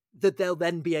 that they'll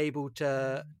then be able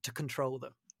to control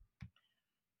them.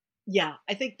 Yeah,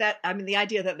 I think that, I mean, the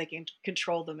idea that they can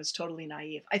control them is totally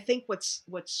naive. I think what's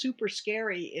super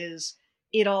scary is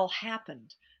it all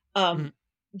happened. Mm,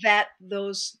 That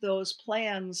those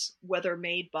plans, whether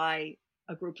made by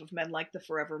a group of men like the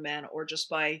Forever Men or just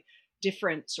by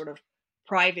different sort of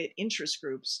private interest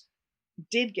groups,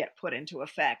 did get put into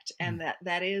effect, and mm,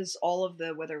 that is all of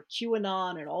the, whether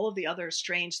QAnon and all of the other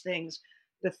strange things,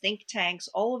 the think tanks,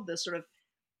 all of the sort of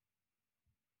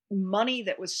money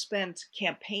that was spent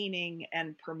campaigning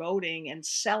and promoting and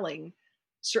selling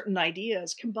certain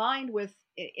ideas, combined with,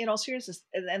 in all seriousness,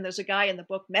 and there's a guy in the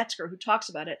book Metzger who talks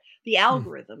about it, the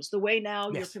mm. algorithms, the way now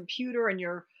your Yes. computer and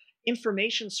your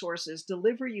information sources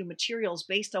deliver you materials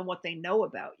based on what they know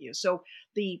about you. So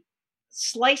the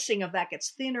slicing of that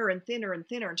gets thinner and thinner and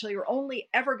thinner until you're only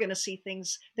ever going to see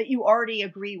things that you already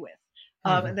agree with,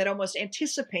 Hmm. and that almost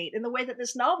anticipate, in the way that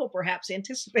this novel perhaps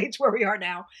anticipates where we are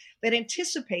now, that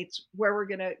anticipates where we're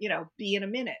going to, be in a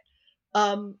minute.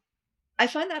 Um, I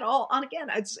find that all on, again,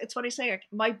 it's what I say.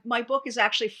 My book is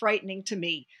actually frightening to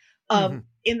me, Hmm.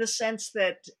 in the sense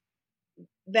that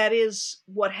that is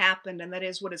what happened, and that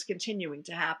is what is continuing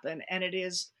to happen, and it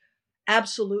is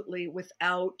absolutely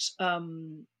without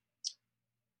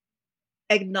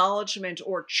acknowledgement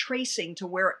or tracing to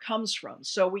where it comes from.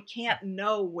 So we can't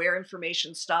know where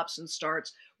information stops and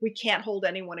starts. We can't hold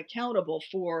anyone accountable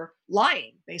for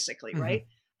lying, basically, Hmm. right?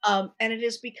 And it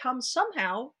has become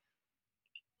somehow,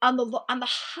 on the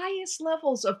highest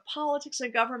levels of politics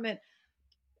and government,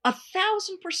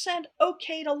 1,000%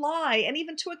 okay to lie, and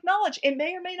even to acknowledge it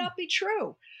may or may not be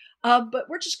true. But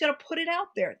we're just going to put it out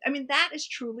there. I mean, that is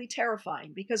truly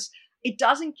terrifying, because it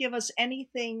doesn't give us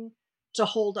anything to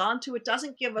hold on to. It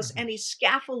doesn't give us Hmm. any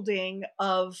scaffolding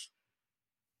of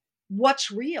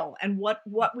what's real and what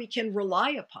we can rely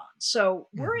upon. So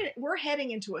Hmm. we're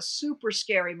heading into a super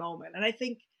scary moment, and I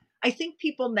think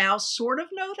people now sort of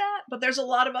know that, but there's a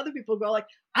lot of other people who go like,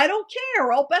 I don't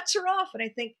care, all bets are off. And I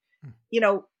think, you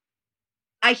know,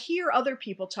 I hear other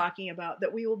people talking about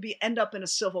that we will end up in a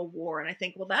civil war, and I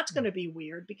think, well, that's going to be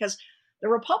weird, because the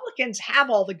Republicans have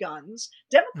all the guns,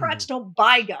 Hmm. Democrats don't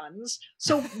buy guns.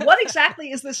 So what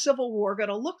exactly is this civil war going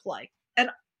to look like? And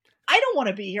I don't want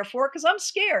to be here for it, because I'm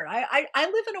scared. I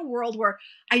live in a world where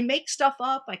I make stuff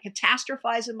up, I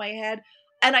catastrophize in my head,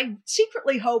 and I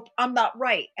secretly hope I'm not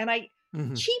right. And I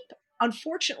Hmm. keep,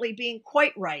 unfortunately, being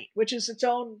quite right, which is its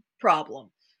own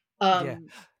problem. Yeah.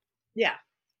 Um, yeah.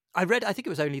 I read, I think it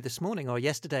was only this morning or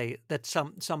yesterday, that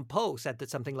some poll said that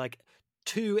something like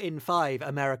 2 in 5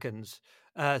 Americans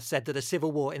said that a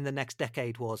civil war in the next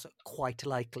decade was quite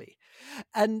likely.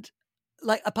 And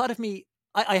like a part of me,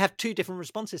 I have two different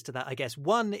responses to that, I guess.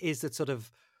 One is that sort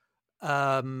of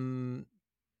um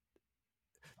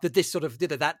that this sort of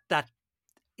that that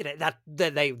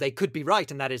they could be right,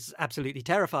 and that is absolutely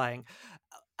terrifying.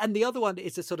 And the other one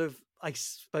is a sort of, I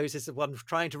suppose, is the one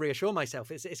trying to reassure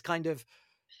myself. It's kind of,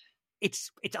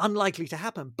 it's unlikely to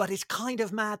happen, but it's kind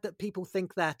of mad that people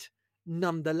think that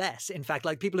nonetheless. In fact,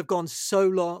 like, people have gone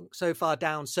so far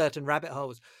down certain rabbit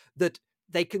holes that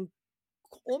they can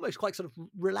almost quite sort of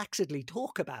relaxedly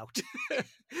talk about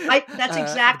I that's the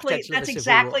exactly potential of a that's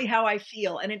civil war. exactly how I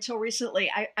feel, and until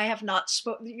recently, I have not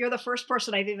spoken. You're the first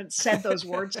person I've even said those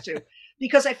words to,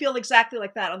 because I feel exactly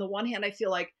like that. On the one hand, I feel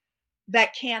like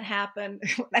that can't happen.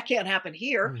 That can't happen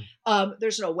here. Mm,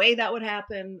 There's no way that would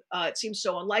happen. It seems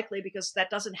so unlikely, because that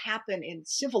doesn't happen in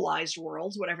civilized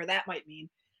worlds, whatever that might mean.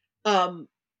 Um,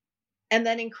 and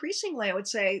then increasingly, I would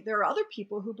say there are other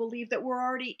people who believe that we're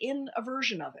already in a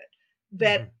version of it.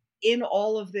 That mhm, in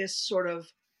all of this sort of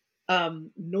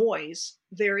noise,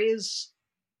 there is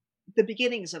the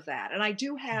beginnings of that. And I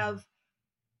do mhm, have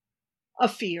a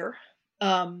fear.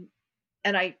 Um,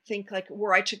 and I think, like,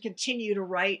 were I to continue to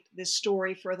write this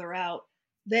story further out,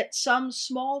 that some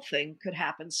small thing could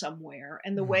happen somewhere.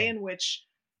 And the way mhm, in which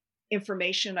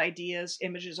information, ideas,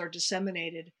 images are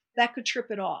disseminated, that could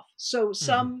trip it off. So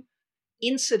mhm, some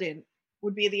incident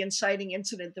would be the inciting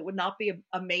incident that would not be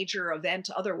a major event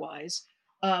otherwise.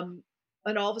 Um,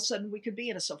 and all of a sudden, we could be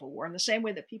in a civil war, in the same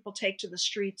way that people take to the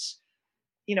streets,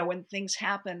 when things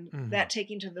happen, mhm. that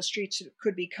taking to the streets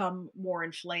could become more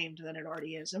inflamed than it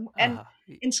already is. And Uh-huh.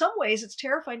 in some ways, it's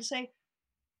terrifying to say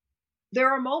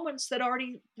there are moments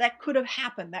that could have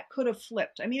happened, that could have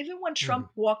flipped. I mean, even when Trump Mhm,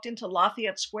 walked into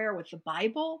Lafayette Square with the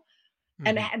Bible,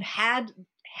 and mhm. had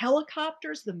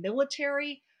helicopters, the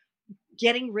military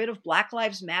getting rid of Black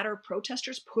Lives Matter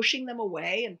protesters, pushing them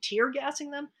away and tear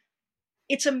gassing them,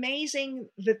 it's amazing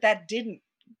that that didn't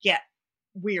get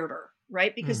weirder,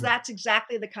 right? Because Mhm. that's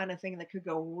exactly the kind of thing that could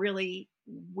go really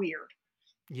weird.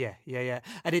 Yeah, yeah, yeah.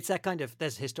 And it's that kind of,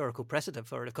 there's historical precedent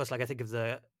for it. Of course, like, I think of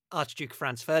the Archduke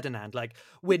Franz Ferdinand. Like,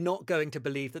 we're not going to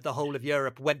believe that the whole of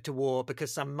Europe went to war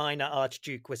because some minor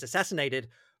archduke was assassinated,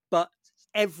 but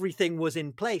everything was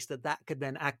in place that could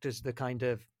then act as the kind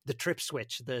of the trip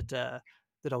switch that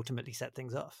ultimately set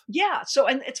things off. Yeah. So,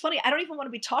 and it's funny, I don't even want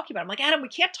to be talking about it. I'm like, Adam, we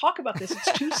can't talk about this.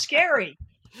 It's too scary.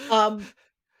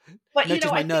 But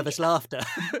Notice my I nervous laughter.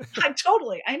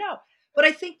 I know. But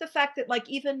I think the fact that, like,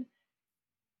 even,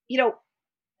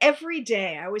 every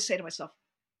day I always say to myself,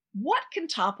 what can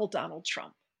topple Donald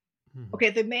Trump? Okay,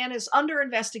 the man is under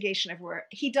investigation everywhere.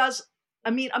 He does,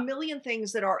 a million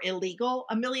things that are illegal,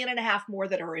 1.5 million more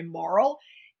that are immoral.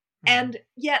 And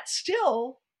yet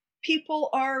still people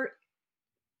are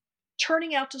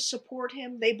turning out to support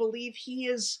him. They believe he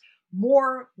is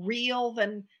more real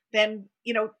than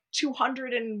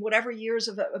 200 and whatever years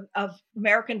of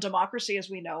American democracy as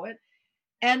we know it.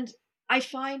 And I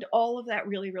find all of that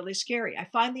really, really scary. I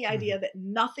find the idea that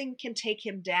nothing can take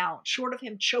him down, short of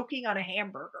him choking on a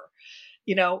hamburger.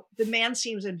 The man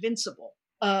seems invincible.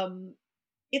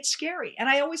 It's scary. And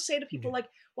I always say to people like,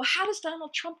 well, how does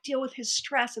Donald Trump deal with his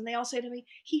stress? And they all say to me,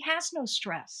 he has no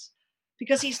stress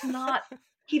because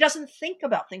he doesn't think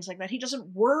about things like that. He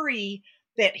doesn't worry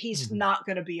that he's not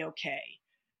going to be okay.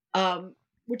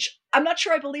 Which I'm not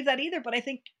sure I believe that either, but I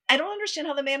don't understand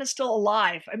how the man is still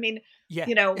alive. I mean,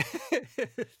 the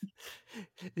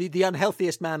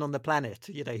unhealthiest man on the planet,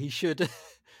 he should.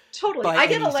 Totally. I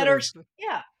get a letter.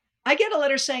 I get a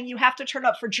letter saying you have to turn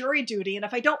up for jury duty. And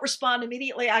if I don't respond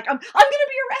immediately, I'm going to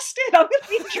be arrested. I'm going to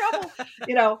be in trouble,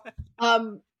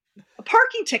 a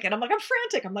parking ticket. I'm like, I'm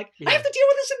frantic. I'm like, I have to deal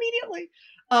with this immediately.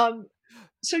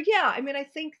 So yeah, I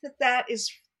think that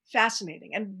is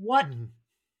fascinating. And what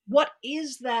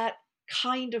is that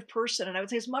kind of person? And I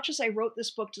would say, as much as I wrote this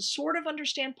book to sort of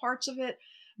understand parts of it,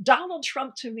 Donald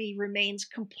Trump to me remains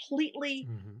completely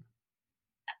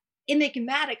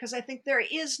enigmatic, because I think there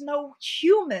is no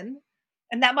human,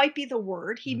 and that might be the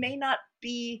word. He may not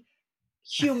be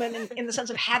human in the sense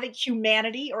of having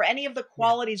humanity or any of the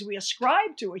qualities we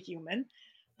ascribe to a human.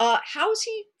 How is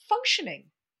he functioning?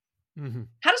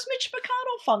 How does Mitch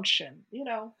McConnell function?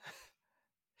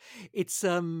 It's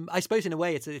I suppose in a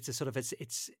way it's a sort of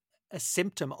it's a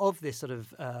symptom of this sort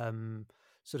of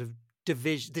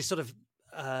division,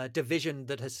 division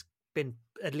that has been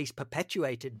at least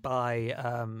perpetuated by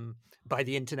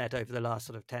the internet over the last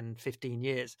sort of 10, 15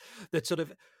 years, that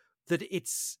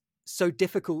it's so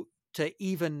difficult to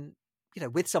even,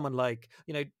 with someone like,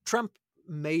 Trump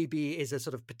maybe is a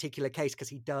sort of particular case because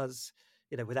he does,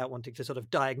 without wanting to sort of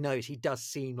diagnose, he does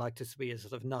seem like to be a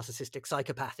sort of narcissistic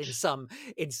psychopath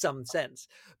in some sense.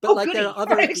 But there are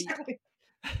other, exactly.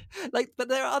 but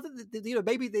there are other,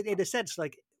 maybe in a sense,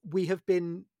 like, we have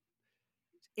been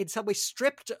in some way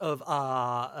stripped of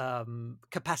our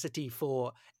capacity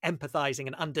for empathizing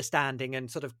and understanding and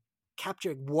sort of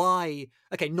capturing why,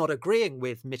 not agreeing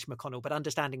with Mitch McConnell, but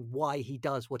understanding why he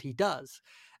does what he does.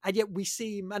 And yet we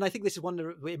seem, and I think this is one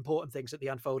of the important things that The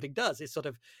Unfolding does, is sort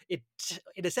of, it,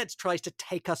 in a sense, tries to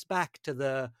take us back to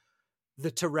the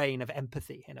terrain of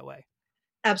empathy in a way.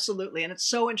 Absolutely. And it's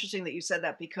so interesting that you said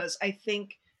that, because I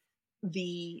think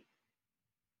the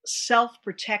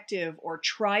self-protective or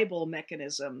tribal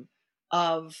mechanism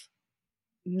of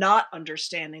not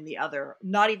understanding the other,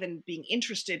 not even being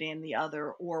interested in the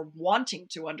other or wanting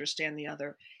to understand the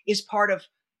other, is part of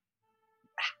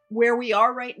where we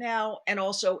are right now, and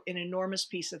also an enormous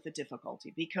piece of the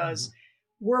difficulty. Because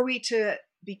were we to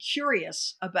be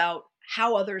curious about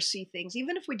how others see things,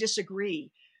 even if we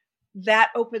disagree, that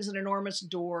opens an enormous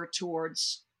door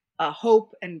towards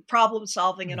hope and problem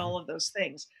solving and all of those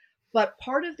things. But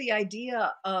part of the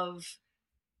idea of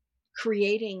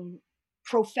creating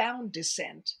profound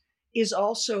dissent is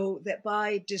also that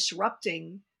by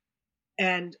disrupting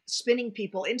and spinning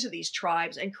people into these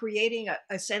tribes and creating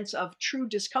a sense of true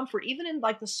discomfort, even in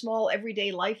like the small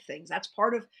everyday life things, that's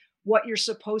part of what you're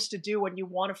supposed to do when you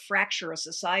want to fracture a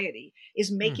society,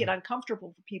 is make it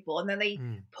uncomfortable for people. And then they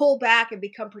pull back and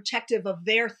become protective of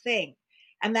their thing.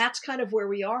 And that's kind of where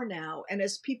we are now. And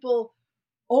as people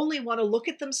only want to look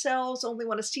at themselves, only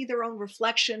want to see their own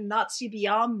reflection, not see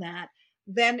beyond that,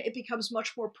 then it becomes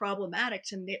much more problematic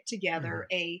to knit together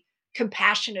a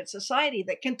compassionate society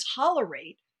that can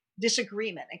tolerate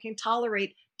disagreement and can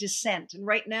tolerate dissent. And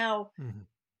right now,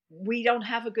 we don't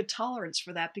have a good tolerance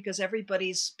for that, because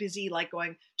everybody's busy like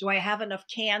going, do I have enough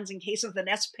cans in case of the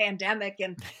next pandemic?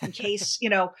 And in case,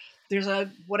 there's a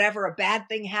bad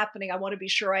thing happening, I want to be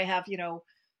sure I have,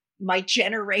 my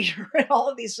generator and all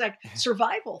of these like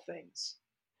survival things.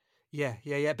 Yeah.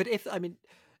 But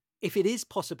if it is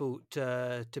possible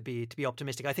to be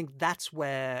optimistic, I think that's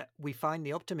where we find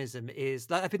the optimism is.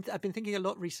 Like I've been thinking a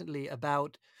lot recently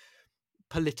about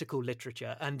political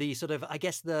literature and the sort of, I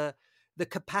guess, the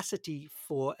capacity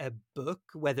for a book,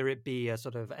 whether it be a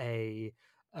sort of a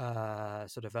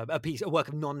piece, a work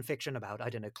of non-fiction about, I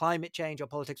don't know, climate change or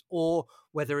politics, or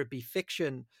whether it be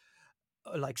fiction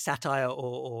like satire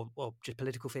or just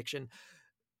political fiction,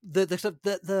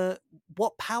 the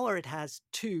what power it has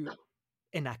to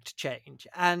enact change.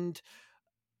 And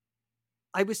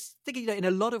I was thinking that in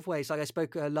a lot of ways, like I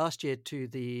spoke last year to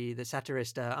the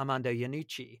satirist Armando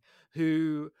Iannucci,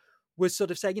 who was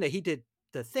sort of saying, he did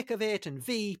The Thick of It and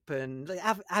Veep and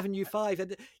Avenue 5,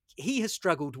 and he has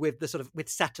struggled with with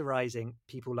satirizing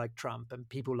people like Trump and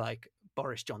people like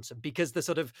Boris Johnson, because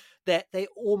they're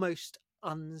almost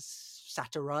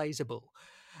unsatirizable.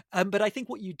 But I think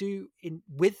what you do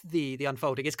with the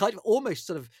unfolding is kind of almost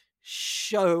sort of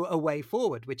show a way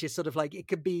forward, which is sort of like, it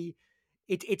could be,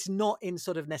 it's not in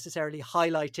sort of necessarily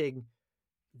highlighting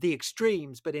the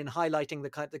extremes, but in highlighting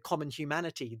the common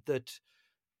humanity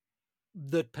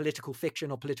that political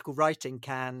fiction or political writing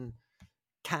can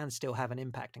still have an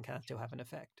impact and can still have an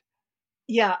effect.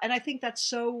 Yeah, and I think that's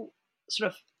so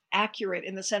sort of accurate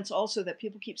in the sense also that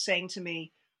people keep saying to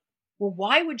me, well,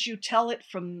 why would you tell it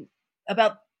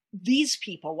about these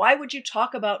people? Why would you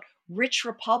talk about rich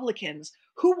Republicans?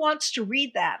 Who wants to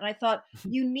read that? And I thought,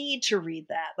 you need to read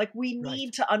that. Like, we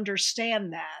need to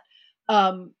understand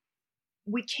that.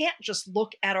 We can't just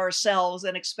look at ourselves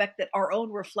and expect that our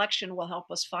own reflection will help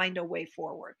us find a way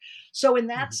forward. So in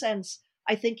that sense,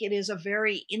 I think it is a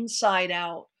very inside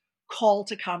out call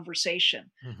to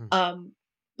conversation.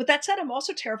 But that said, I'm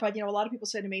also terrified. A lot of people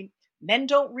say to me, men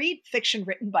don't read fiction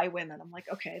written by women. I'm like,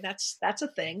 okay, that's a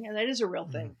thing. And that is a real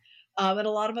thing. And a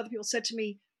lot of other people said to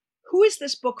me, who is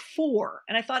this book for?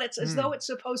 And I thought it's as though it's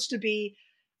supposed to be,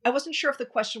 I wasn't sure if the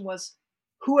question was,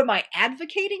 who am I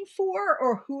advocating for,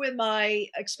 or who am I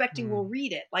expecting will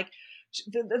read it? Like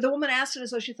the woman asked it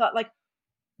as though she thought, like,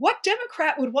 what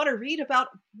Democrat would want to read about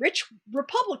rich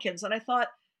Republicans? And I thought,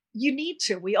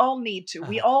 we all need to.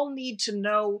 We all need to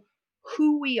know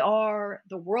who we are,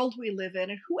 the world we live in,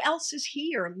 and who else is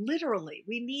here. Literally,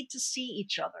 we need to see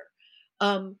each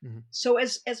other. So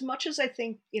as much as I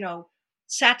think,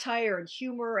 satire and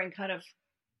humor and kind of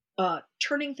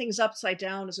turning things upside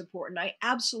down is important, I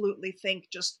absolutely think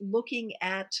just looking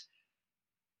at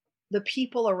the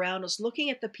people around us, looking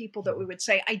at the people that we would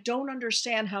say, I don't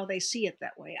understand how they see it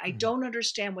that way. I don't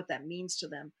understand what that means to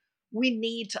them. We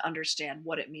need to understand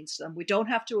what it means to them. We don't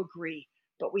have to agree,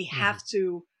 but we have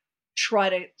to try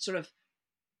to sort of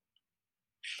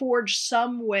forge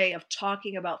some way of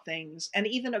talking about things and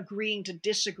even agreeing to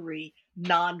disagree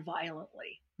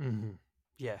non-violently.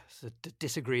 Yeah, so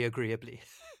disagree agreeably.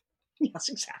 Yes,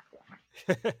 exactly.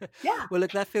 Yeah. Well,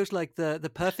 look, that feels like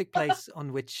the perfect place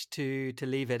on which to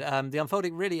leave it. The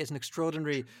Unfolding really is an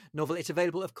extraordinary novel. It's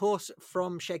available, of course,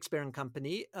 from Shakespeare and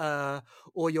Company,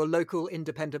 or your local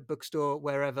independent bookstore,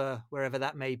 wherever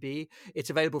that may be. It's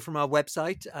available from our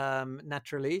website,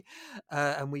 naturally,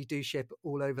 and we do ship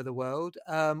all over the world.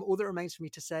 All that remains for me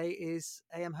to say is,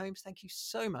 A.M. Homes, thank you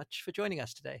so much for joining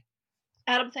us today.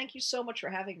 Adam, thank you so much for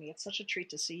having me. It's such a treat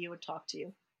to see you and talk to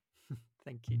you.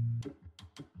 Thank you.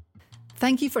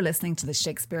 Thank you for listening to the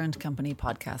Shakespeare and Company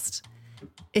podcast.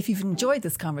 If you've enjoyed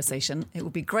this conversation, it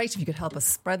would be great if you could help us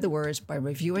spread the word by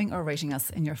reviewing or rating us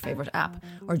in your favourite app,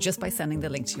 or just by sending the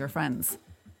link to your friends.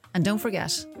 And don't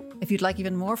forget, if you'd like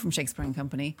even more from Shakespeare and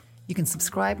Company, you can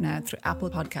subscribe now through Apple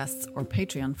Podcasts or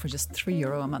Patreon for just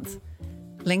 €3 a month.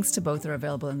 Links to both are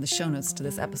available in the show notes to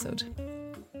this episode.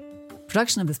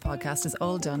 Production of this podcast is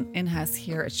all done in-house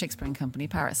here at Shakespeare and Company,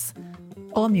 Paris.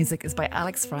 All music is by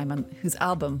Alex Fryman, whose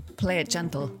album, Play It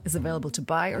Gentle, is available to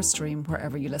buy or stream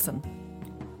wherever you listen.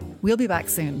 We'll be back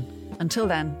soon. Until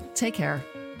then, take care,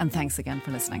 and thanks again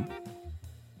for listening.